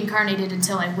be reincarnated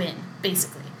until I win,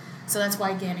 basically. So that's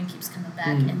why Ganon keeps coming back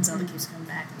and Zelda keeps coming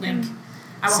back.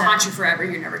 I will haunt you forever,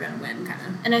 you're never going to win, kind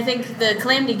of. And I think the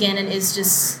Calamity Ganon is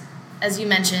just, as you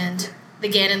mentioned, the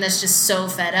Ganon that's just so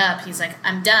fed up. He's like,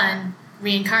 I'm done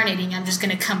reincarnating. I'm just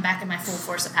going to come back in my full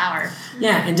force of power.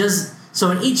 Yeah, and so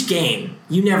in each game,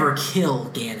 you never kill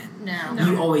Ganon. No.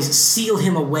 You always seal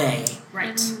him away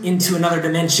into another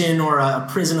dimension or a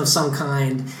prison of some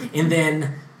kind. And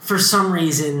then, for some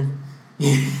reason...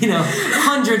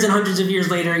 hundreds and hundreds of years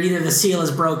later, either the seal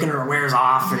is broken or it wears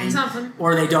off,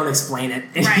 or they don't explain it,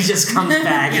 and he just comes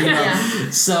back.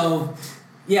 So,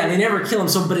 they never kill him.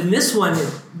 So, but in this one,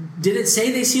 did it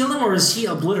say they sealed him, or is he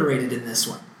obliterated in this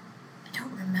one? I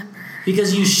don't remember.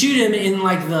 Because you shoot him in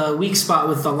the weak spot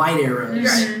with the light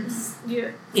arrows,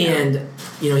 and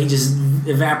he just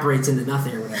evaporates into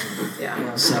nothing or whatever.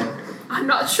 Yeah. So I'm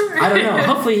not sure. I don't know.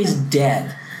 Hopefully, he's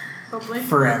dead. Hopefully.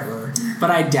 Forever.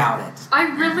 But I doubt it. I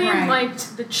really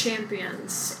liked the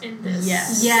champions in this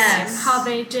game. How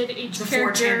they did each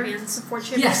character. The 4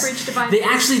 champions for each divine. They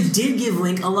actually did give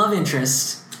Link a love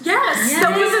interest. Yes.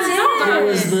 That was Zelda. It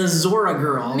was the Zora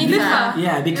girl. Mipha.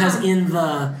 Yeah, because in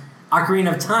the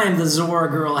Ocarina of Time, the Zora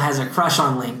girl has a crush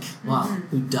on Link. Well,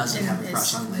 who doesn't have a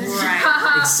crush on Link?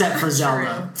 Right. Except for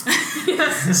Zelda.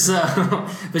 So,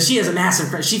 but she has a massive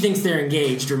crush. She thinks they're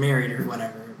engaged or married or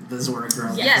whatever. The Zora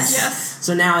girl. Yes.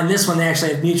 So now in this one, they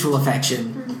actually have mutual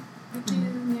affection.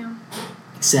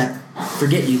 Except,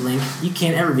 forget you, Link. You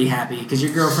can't ever be happy because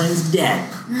your girlfriend's dead.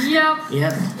 Yep.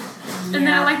 And then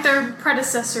I like their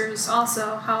predecessors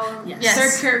also, how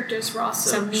their characters were also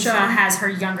So Mipha has her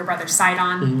younger brother,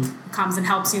 Sidon, who comes and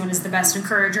helps you and is the best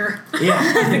encourager of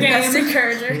the game. Best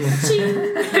encourager.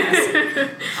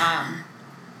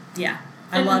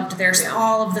 I loved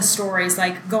all of the stories,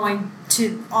 going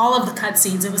to all of the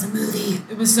cutscenes. It was a movie.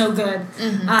 It was so good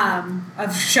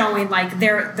of showing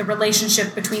the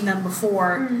relationship between them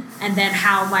before, and then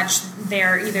how much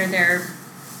either their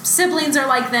siblings are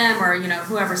like them or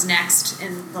whoever's next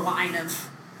in the line of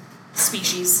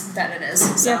species that it is.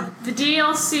 So the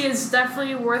DLC is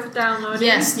definitely worth downloading.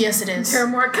 Yes, it is. There are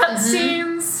more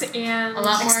cutscenes and a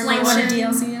lot more. Explain what a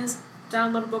DLC is.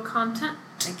 Downloadable content.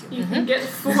 Thank you. You can get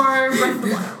for Breath of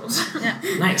the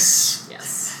Wild. Nice.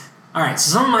 Yes. All right.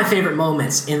 So some of my favorite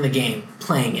moments in the game,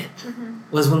 playing it,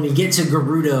 was when we get to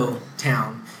Gerudo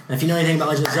Town. Now, if you know anything about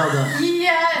Legend of Zelda,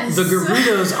 the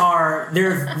Gerudos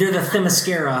they're the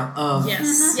Themyscira of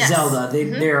Zelda.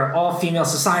 They're all female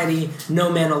society, no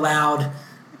men allowed,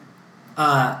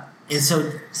 and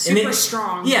so super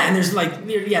strong. Yeah, and there's they're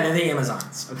the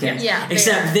Amazons. Okay. Yeah.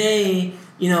 Except they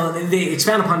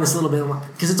expound upon this a little bit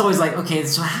because it's always okay,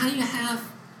 so how do you have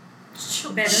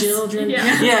children?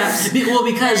 Yeah. Well,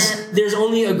 because there's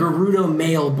only a Gerudo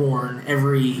male born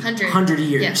every 100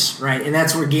 years, right? And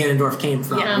that's where Ganondorf came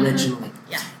from originally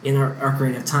in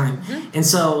Ocarina of Time. And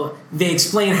so they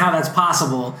explain how that's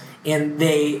possible, and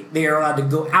they are allowed to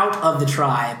go out of the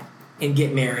tribe and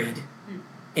get married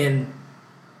and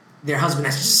their husband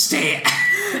has to just stay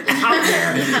out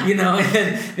there, you know,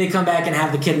 and they come back and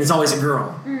have the kid, and it's always a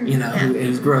girl, you know,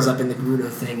 who grows up in the Gerudo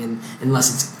thing, and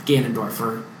unless it's Ganondorf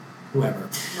or whoever.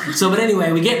 So, but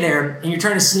anyway, we get there, and you're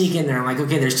trying to sneak in there. I'm like,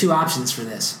 okay, there's two options for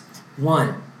this.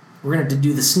 One, we're going to have to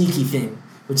do the sneaky thing,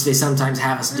 which they sometimes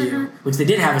have us do, which they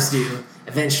did have us do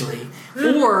eventually,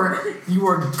 or you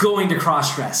are going to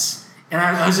cross-dress. And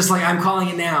I was just like, I'm calling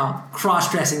it now.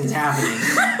 Cross-dressing is happening.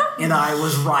 And I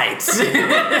was right. So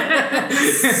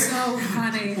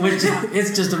funny. Which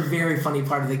it's just a very funny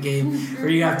part of the game where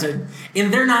you have to...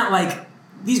 And they're not like...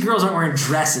 These girls aren't wearing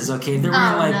dresses, okay? They're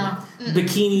wearing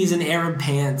bikinis and Arab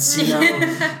pants, you know?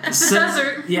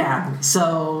 Desert. Yeah.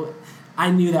 So I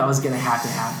knew that was going to have to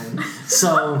happen.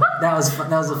 So that was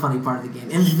a funny part of the game.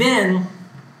 And then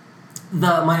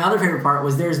my other favorite part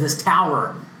was there's this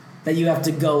tower that you have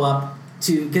to go up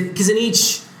to, because in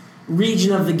each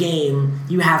region of the game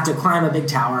you have to climb a big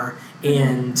tower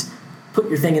and put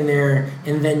your thing in there,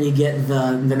 and then you get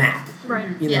the map. Right.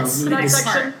 You know, the next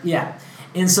section. Yeah.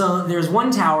 And so there's one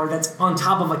tower that's on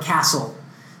top of a castle,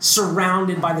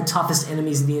 surrounded by the toughest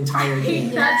enemies in the entire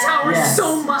game. That tower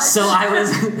so much. So I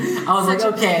was like,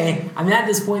 okay, I'm at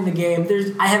this point in the game.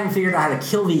 I haven't figured out how to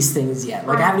kill these things yet.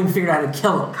 Like I haven't even figured out how to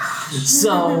kill them.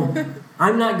 So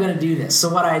I'm not going to do this. So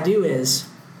what I do is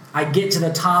I get to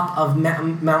the top of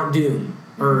Mount Doom,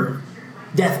 or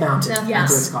Death Mountain. That's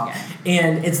what it's called. Yeah.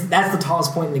 And that's the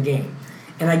tallest point in the game.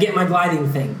 And I get my gliding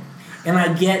thing. And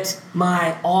I get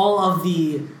all of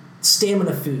the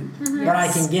stamina food that I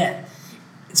can get,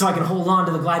 so I can hold on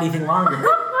to the gliding thing longer.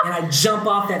 And I jump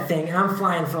off that thing, and I'm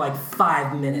flying for like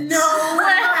 5 minutes. No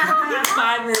way!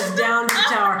 5 minutes down to the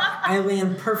tower. I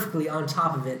land perfectly on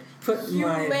top of it. You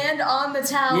land on the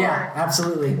tower. Yeah,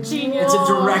 absolutely. Genius. It's a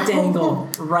direct angle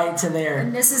right to there.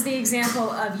 And this is the example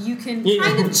of you can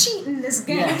kind of cheat in this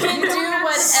game. You can do whatever you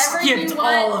want. Skipped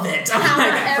all of it. I'm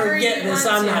like, forget this.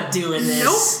 I'm not doing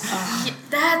this. Nope.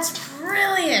 That's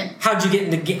brilliant. How'd you get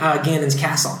into Ganon's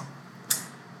castle?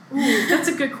 Ooh, that's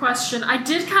a good question. I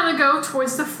did kind of go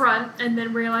towards the front and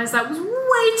then realized that was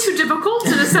way too difficult,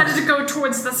 so decided to go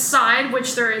towards the side,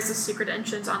 which there is a secret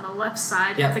entrance on the left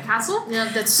side of the castle. Yeah,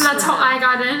 that's how I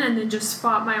got in, and then just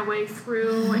fought my way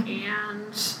through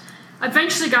and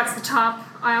eventually got to the top.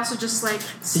 I also just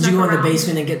Did you go in the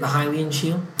basement and get the Hylian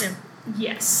shield? Yeah.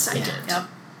 Yes, I did. Yep.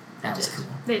 That was cool.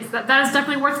 That is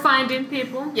definitely worth finding,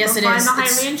 people. Yes, Go it find is. the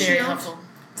Hylian It's very shield. helpful.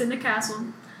 It's in the castle.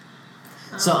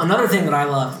 So another thing that I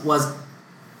loved was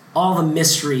all the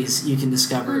mysteries you can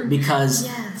discover, because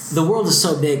the world is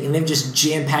so big and they've just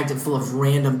jam-packed it full of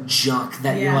random junk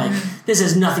that you're like, this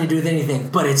has nothing to do with anything,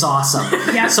 but it's awesome.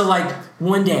 So like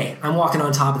one day I'm walking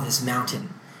on top of this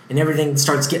mountain and everything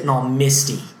starts getting all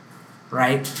misty,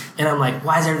 right? And I'm like,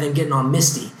 why is everything getting all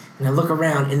misty? And I look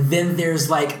around, and then there's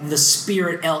like the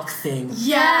spirit elk thing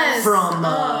from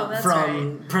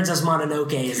Princess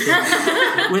Mononoke is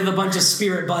there, with a bunch of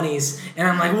spirit bunnies. And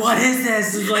I'm like, what is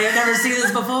this? It's like, I've never seen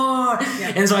this before.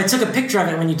 And so I took a picture of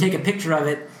it. When you take a picture of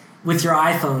it with your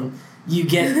iPhone, you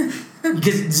get,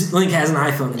 because Link has an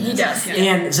iPhone in this. He does. Yeah.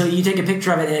 And so you take a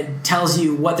picture of it, and it tells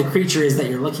you what the creature is that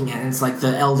you're looking at. And it's like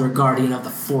the elder guardian of the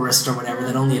forest or whatever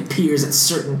that only appears at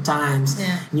certain times.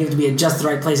 Yeah. And you have to be at just the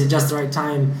right place at just the right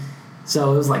time.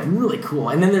 So it was like really cool.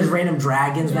 And then there's random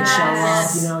dragons that show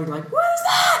up, you know, you're like, what is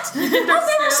that? I've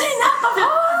never seen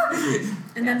that before.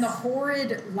 And then the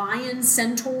horrid lion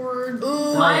centaur.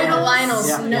 Ooh, Lionels.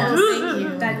 Yeah. No, thank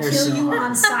you. That kill you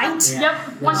on sight.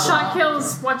 Yep, one shot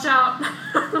kills, watch out.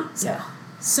 Yeah.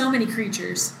 So many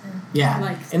creatures.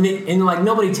 Yeah. And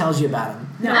nobody tells you about them.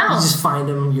 No. You just find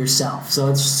them yourself. So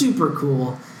it's super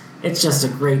cool. It's just a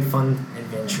great fun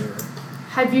adventure.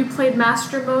 Have you played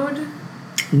Master Mode?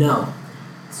 No.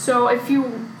 So if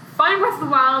you find Breath of the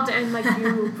Wild and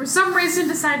you for some reason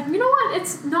decide, you know what,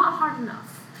 it's not hard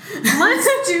enough,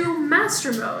 let's do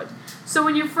Master Mode. So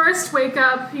when you first wake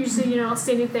up, usually you don't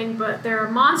see anything, but there are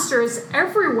monsters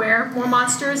everywhere, more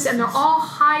monsters, and they're all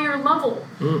higher level.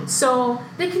 So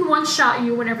they can one-shot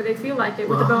you whenever they feel like it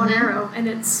with a bow and arrow, and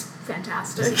it's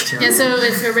fantastic. Yeah, so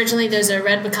if originally there's a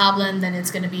red bokoblin, then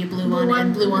it's going to be a blue one,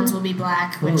 and blue ones will be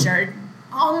black, which are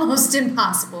almost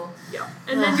impossible. Yeah.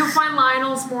 And then you'll find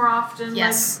Lionels more often.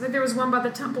 Yes. Like there was one by the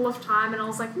Temple of Time, and I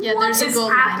was like, what there's is a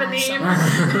gold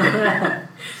happening?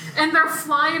 And they're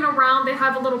flying around. They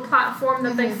have a little platform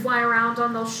that they fly around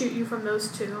on. They'll shoot you from those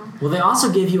too. Well, they also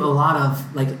give you a lot of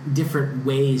different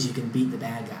ways you can beat the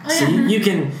bad guys. So you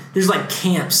can, there's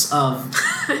camps of,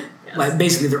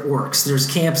 basically they're orcs. There's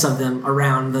camps of them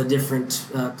around the different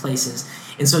places.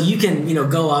 And so you can,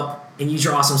 go up and use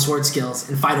your awesome sword skills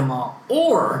and fight them all.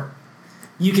 Or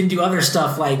you can do other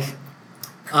stuff like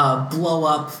blow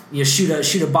up. You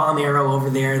shoot a bomb arrow over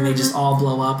there, and they just all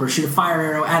blow up, or shoot a fire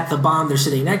arrow at the bomb they're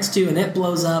sitting next to, and it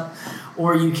blows up.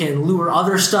 Or you can lure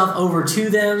other stuff over to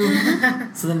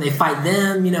them, so then they fight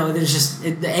them. There's just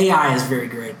the AI is very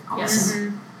great. Yes.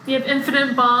 You have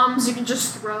infinite bombs you can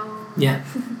just throw. Yeah.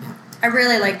 I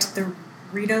really liked the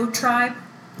Rito tribe.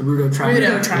 The Rudo tribe.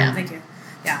 Rudo tribe. Yeah. Thank you.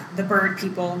 Yeah, the bird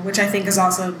people, which I think is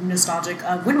also nostalgic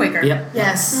of Wind Waker. Yep.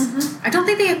 Yes. I don't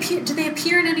think they appear. Do they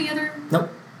appear in any other? Nope.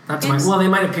 Not to my. Well, they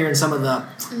might appear in some of the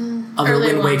other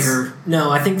Wind Waker. No,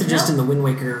 I think they're just in the Wind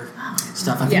Waker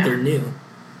stuff. I think they're new.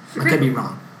 I could be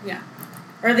wrong. Yeah.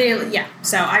 Or they. Yeah.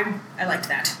 So I liked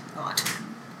that a lot.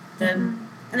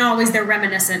 And always they're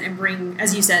reminiscent and bring,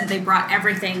 as you said, they brought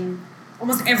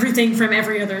almost everything from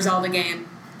every other Zelda game,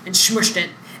 and smushed it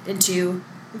into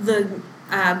the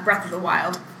Breath of the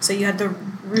Wild. So you had the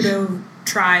Rudo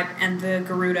tribe and the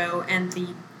Gerudo and the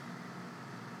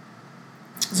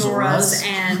Zoras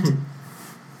and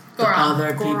the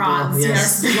other people.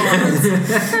 Yes.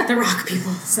 Zoras. The rock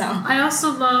people. So I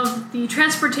also love the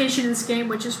transportation in this game,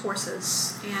 which is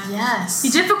horses. And yes. The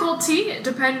difficulty,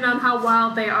 depending on how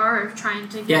wild they are, of trying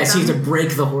to get them. So you have to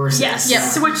break the horses.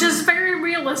 Yes, which is very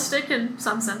realistic in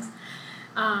some sense.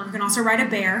 You can also ride a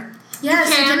bear. Yes,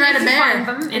 you can ride a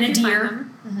bear. And a deer.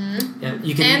 Yeah,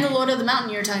 you can. And the Lord of the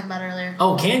Mountain you were talking about earlier.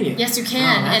 Oh, can you? Yes, you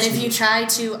can. And if you try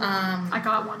to I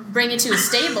got one. Bring it to a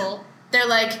stable, they're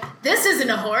like, this isn't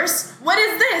a horse. What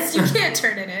is this? You can't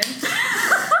turn it in.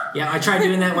 Yeah, I tried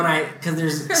doing that because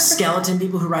there's skeleton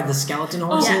people who ride the skeleton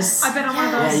horses. Yes, I've been on one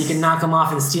of those. Yeah, you can knock them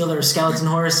off and steal their skeleton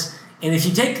horse. And if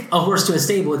you take a horse to a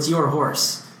stable, it's your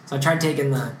horse. So I tried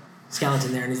taking the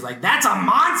skeleton there, and he's like, "That's a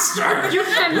monster!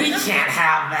 We can't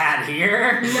have that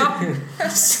here." Nope.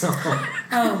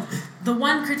 The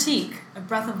one critique of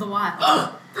Breath of the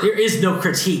Wild. There is no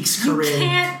critiques, Corinne. You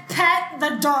can't pet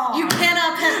the dog. You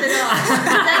cannot pet the dog.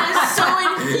 That is so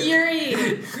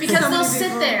infuriating. Because they'll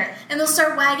sit there and they'll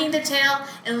start wagging their tail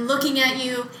and looking at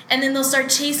you, and then they'll start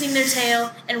chasing their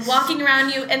tail and walking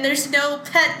around you, and there's no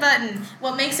pet button.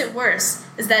 What makes it worse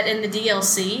is that in the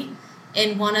DLC,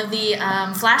 in one of the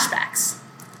flashbacks,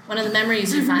 one of the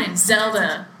memories you find,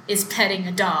 Zelda is petting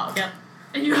a dog. Yep.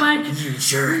 And you're like, you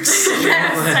jerks.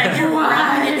 Yes, like,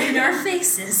 why? In our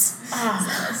faces.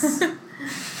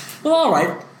 Well, all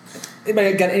right.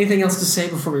 Anybody got anything else to say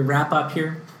before we wrap up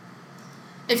here?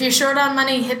 If you're short on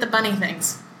money, hit the bunny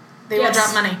things. They will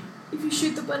drop money. If you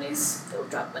shoot the bunnies, they'll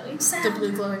drop money. The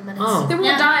blue glowing bunnies. Oh. They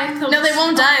won't die. No, they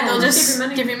won't die. They'll just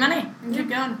give you money and keep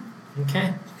going.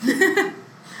 Okay.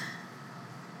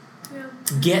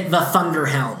 Get the Thunder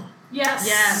Helm.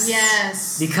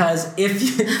 Yes. Because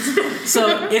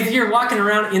if you're walking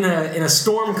around in a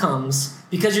storm comes,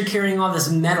 because you're carrying all this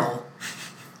metal,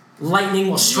 lightning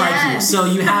will strike you. So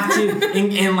you have to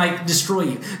and like destroy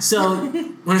you. So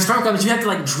when a storm comes, you have to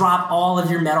like drop all of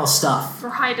your metal stuff or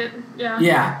hide it. Yeah.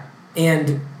 Yeah,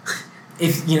 and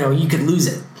if you could lose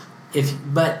it.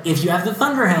 But if you have the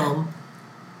Thunder Helm,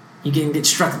 you can get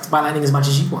struck by lightning as much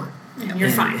as you want. Yeah, you're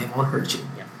fine. It won't hurt you.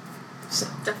 Yeah. So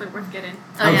definitely worth getting.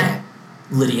 Yeah.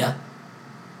 Lydia,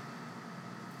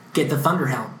 get the Thunder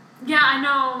Helm. Yeah, I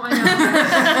know.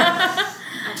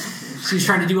 She's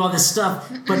trying to do all this stuff,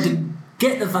 but to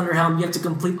get the Thunder Helm, you have to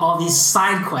complete all these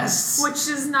side quests. Which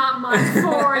is not my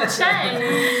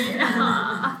forte.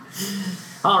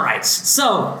 All right,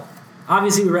 so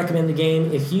obviously we recommend the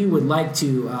game. If you would like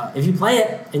to, if you play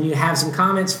it and you have some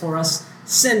comments for us,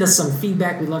 send us some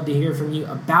feedback. We'd love to hear from you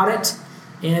about it.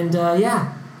 And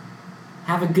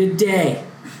have a good day.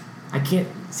 I can't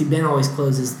see, Ben always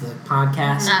closes the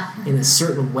podcast in a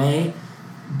certain way,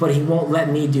 but he won't let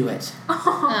me do it.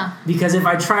 Because if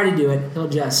I try to do it, he'll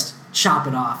just chop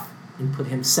it off and put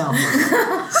himself on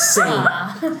the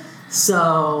same.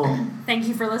 So thank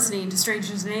you for listening to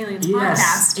Strangers and Aliens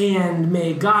podcast. And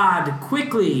may God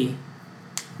quickly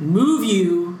move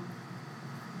you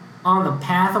on the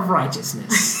path of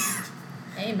righteousness.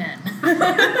 Amen.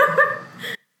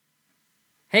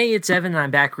 Hey, it's Evan, and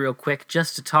I'm back real quick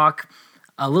just to talk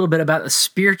a little bit about the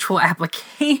spiritual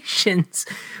applications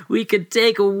we could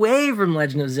take away from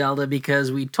Legend of Zelda,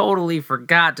 because we totally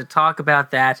forgot to talk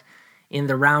about that in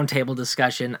the roundtable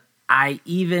discussion.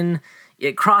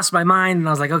 It crossed my mind, and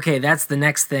I was like, okay, that's the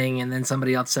next thing, and then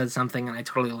somebody else said something, and I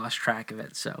totally lost track of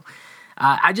it. So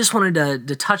I just wanted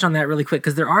to touch on that really quick,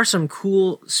 because there are some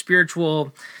cool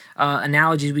spiritual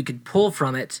analogies we could pull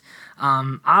from it.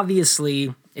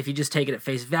 Obviously, if you just take it at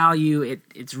face value,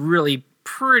 it's really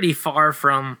pretty far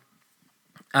from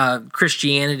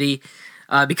Christianity,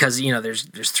 because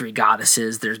there's three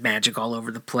goddesses, there's magic all over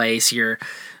the place. You're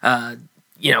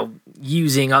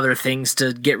using other things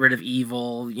to get rid of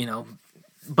evil.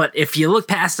 But if you look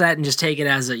past that and just take it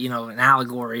as an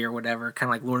allegory or whatever, kind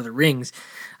of like Lord of the Rings,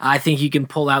 I think you can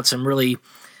pull out some really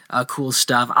cool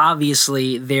stuff.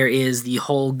 Obviously, there is the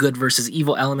whole good versus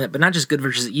evil element, but not just good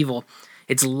versus evil.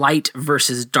 It's light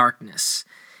versus darkness.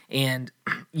 And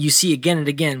you see again and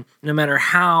again, no matter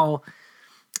how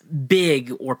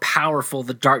big or powerful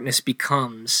the darkness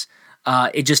becomes,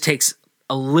 it just takes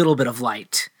a little bit of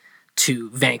light to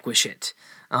vanquish it.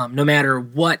 No matter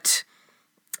what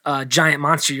giant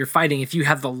monster you're fighting, if you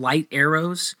have the light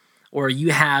arrows, or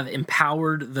you have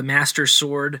empowered the Master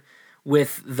Sword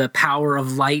with the power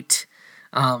of light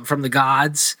from the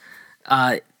gods,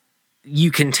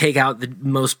 you can take out the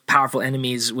most powerful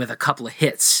enemies with a couple of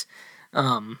hits.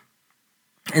 And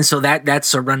so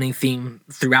that's a running theme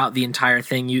throughout the entire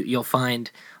thing. You'll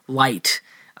find light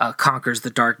conquers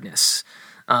the darkness.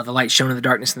 The light shone in the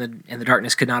darkness, and the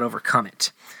darkness could not overcome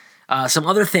it. Some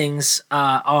other things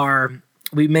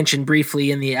we mentioned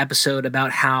briefly in the episode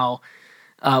about how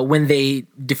when they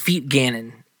defeat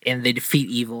Ganon and they defeat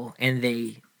evil, and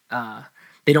they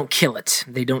don't kill it,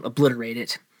 they don't obliterate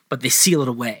it, but they seal it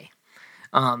away.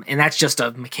 And that's just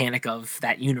a mechanic of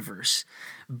that universe.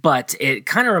 But it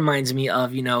kind of reminds me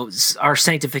of, our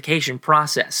sanctification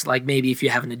process. Like maybe if you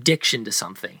have an addiction to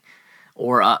something,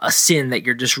 or a sin that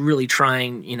you're just really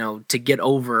trying, to get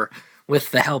over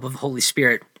with the help of the Holy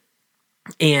Spirit.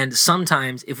 And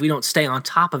sometimes if we don't stay on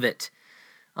top of it,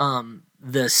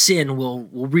 the sin will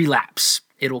relapse.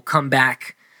 It'll come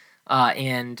back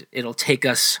and it'll take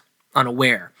us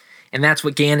unaware. And that's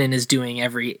what Ganon is doing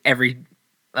every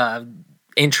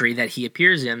entry that he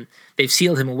appears in. They've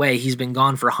sealed him away. He's been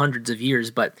gone for hundreds of years,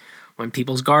 but when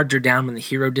people's guards are down, when the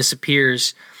hero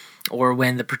disappears, or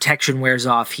when the protection wears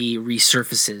off, he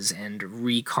resurfaces and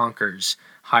reconquers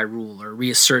Hyrule, or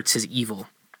reasserts his evil.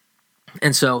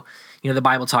 And so, the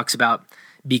Bible talks about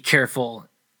be careful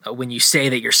when you say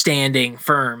that you're standing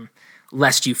firm,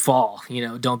 lest you fall.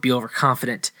 Don't be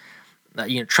overconfident.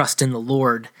 Trust in the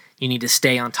Lord. You need to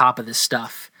stay on top of this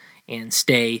stuff and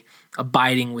stay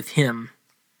abiding with Him,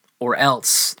 or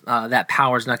else that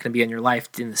power is not going to be in your life,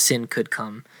 and the sin could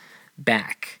come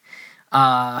back.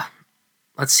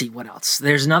 Let's see, what else?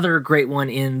 There's another great one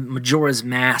in Majora's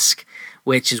Mask,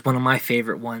 which is one of my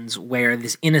favorite ones, where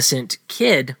this innocent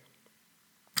kid,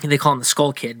 they call him the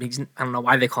Skull Kid, because I don't know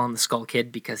why they call him the Skull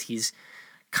Kid, because he's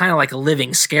kind of like a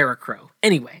living scarecrow.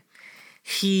 Anyway,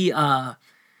 he's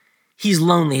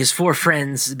lonely. His 4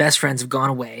 friends, best friends, have gone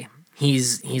away.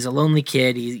 He's a lonely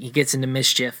kid. He gets into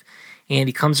mischief, and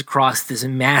he comes across this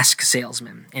mask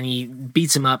salesman, and he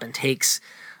beats him up and takes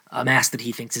a mask that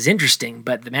he thinks is interesting.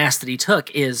 But the mask that he took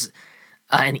is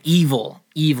an evil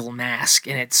mask,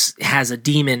 and it has a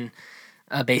demon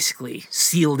basically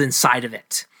sealed inside of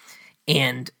it.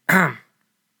 And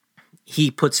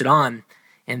he puts it on,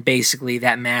 and basically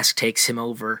that mask takes him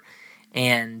over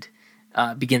and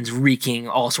begins wreaking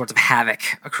all sorts of havoc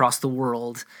across the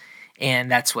world,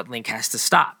 and that's what Link has to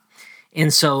stop.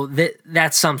 And so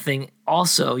that's something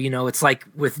also, it's like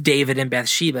with David and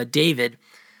Bathsheba. David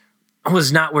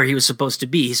was not where he was supposed to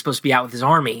be. He's supposed to be out with his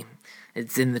army.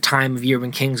 It's in the time of year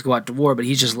when kings go out to war, but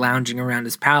he's just lounging around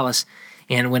his palace,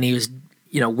 and when he was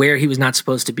where he was not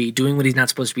supposed to be, doing what he's not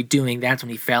supposed to be doing, that's when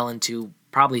he fell into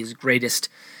probably his greatest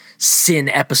sin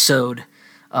episode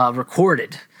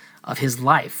recorded of his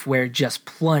life, where it just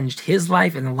plunged his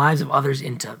life and the lives of others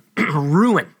into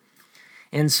ruin.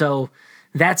 And so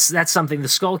that's something. The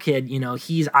Skull Kid,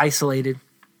 he's isolated,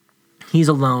 he's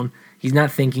alone, he's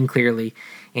not thinking clearly,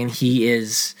 and he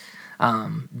is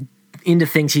into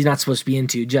things he's not supposed to be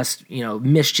into, just,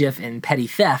 mischief and petty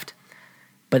theft.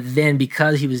 But then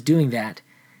because he was doing that,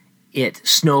 it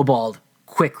snowballed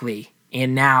quickly,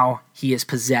 and now he is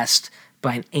possessed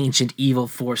by an ancient evil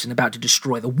force and about to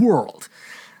destroy the world.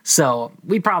 So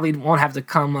we probably won't have to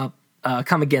come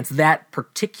against that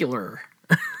particular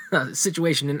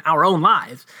situation in our own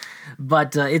lives,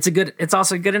 but it's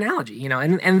also a good analogy,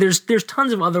 and there's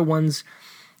tons of other ones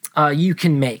you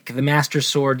can make. The Master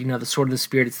Sword, the Sword of the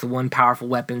Spirit, it's the one powerful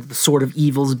weapon, the Sword of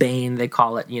Evil's Bane, they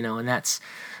call it, and that's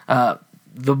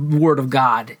the Word of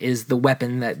God is the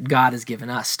weapon that God has given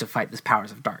us to fight the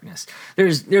powers of darkness.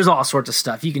 There's all sorts of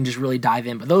stuff. You can just really dive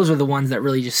in, but those are the ones that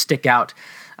really just stick out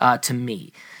to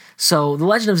me. So The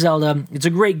Legend of Zelda, it's a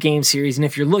great game series, and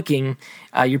if you're looking,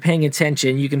 you're paying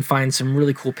attention, you can find some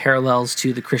really cool parallels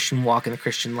to the Christian walk and the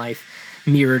Christian life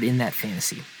mirrored in that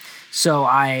fantasy. So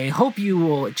I hope you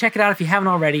will check it out if you haven't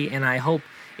already, and I hope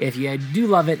if you do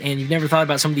love it and you've never thought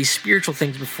about some of these spiritual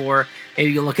things before,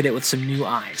 maybe you'll look at it with some new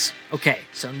eyes. Okay,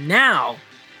 so now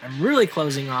I'm really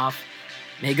closing off.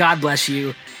 May God bless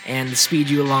you and speed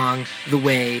you along the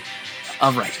way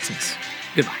of righteousness.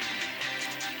 Goodbye.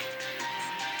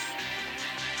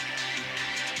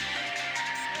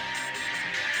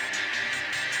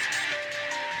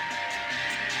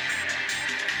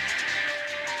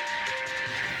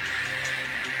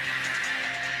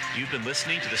 You've been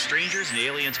listening to the Strangers and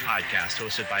Aliens podcast,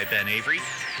 hosted by Ben Avery,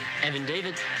 Evan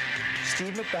David,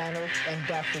 Steve McDonald, and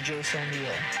Dr. Jason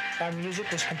O'Neill. Our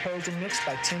music was composed and mixed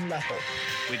by Tim Leffel.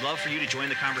 We'd love for you to join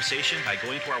the conversation by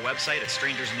going to our website at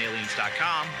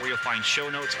strangersandaliens.com, where you'll find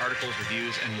show notes, articles,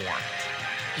 reviews, and more.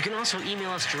 You can also email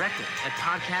us directly at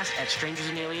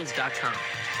podcast@strangersandaliens.com.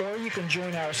 Or you can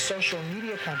join our social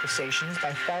media conversations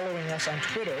by following us on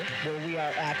Twitter, where we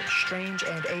are at Strange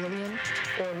and Alien,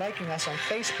 or liking us on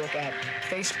Facebook at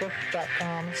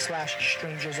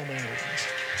facebook.com/strangersandaliens.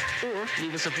 Or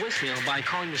leave us a voicemail by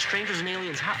calling the Strangers and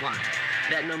Aliens hotline.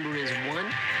 That number is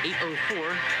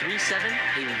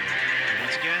 1-804-37-ALIEN.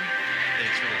 Once again,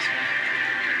 thanks for listening.